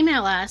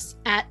 email us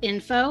at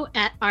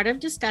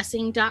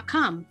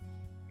info@artofdiscussing.com.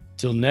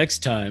 Till next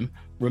time,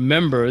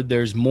 remember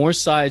there's more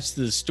sides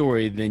to the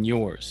story than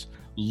yours.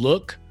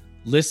 Look,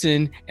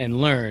 listen,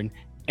 and learn,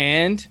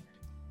 and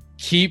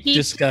keep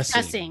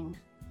discussing.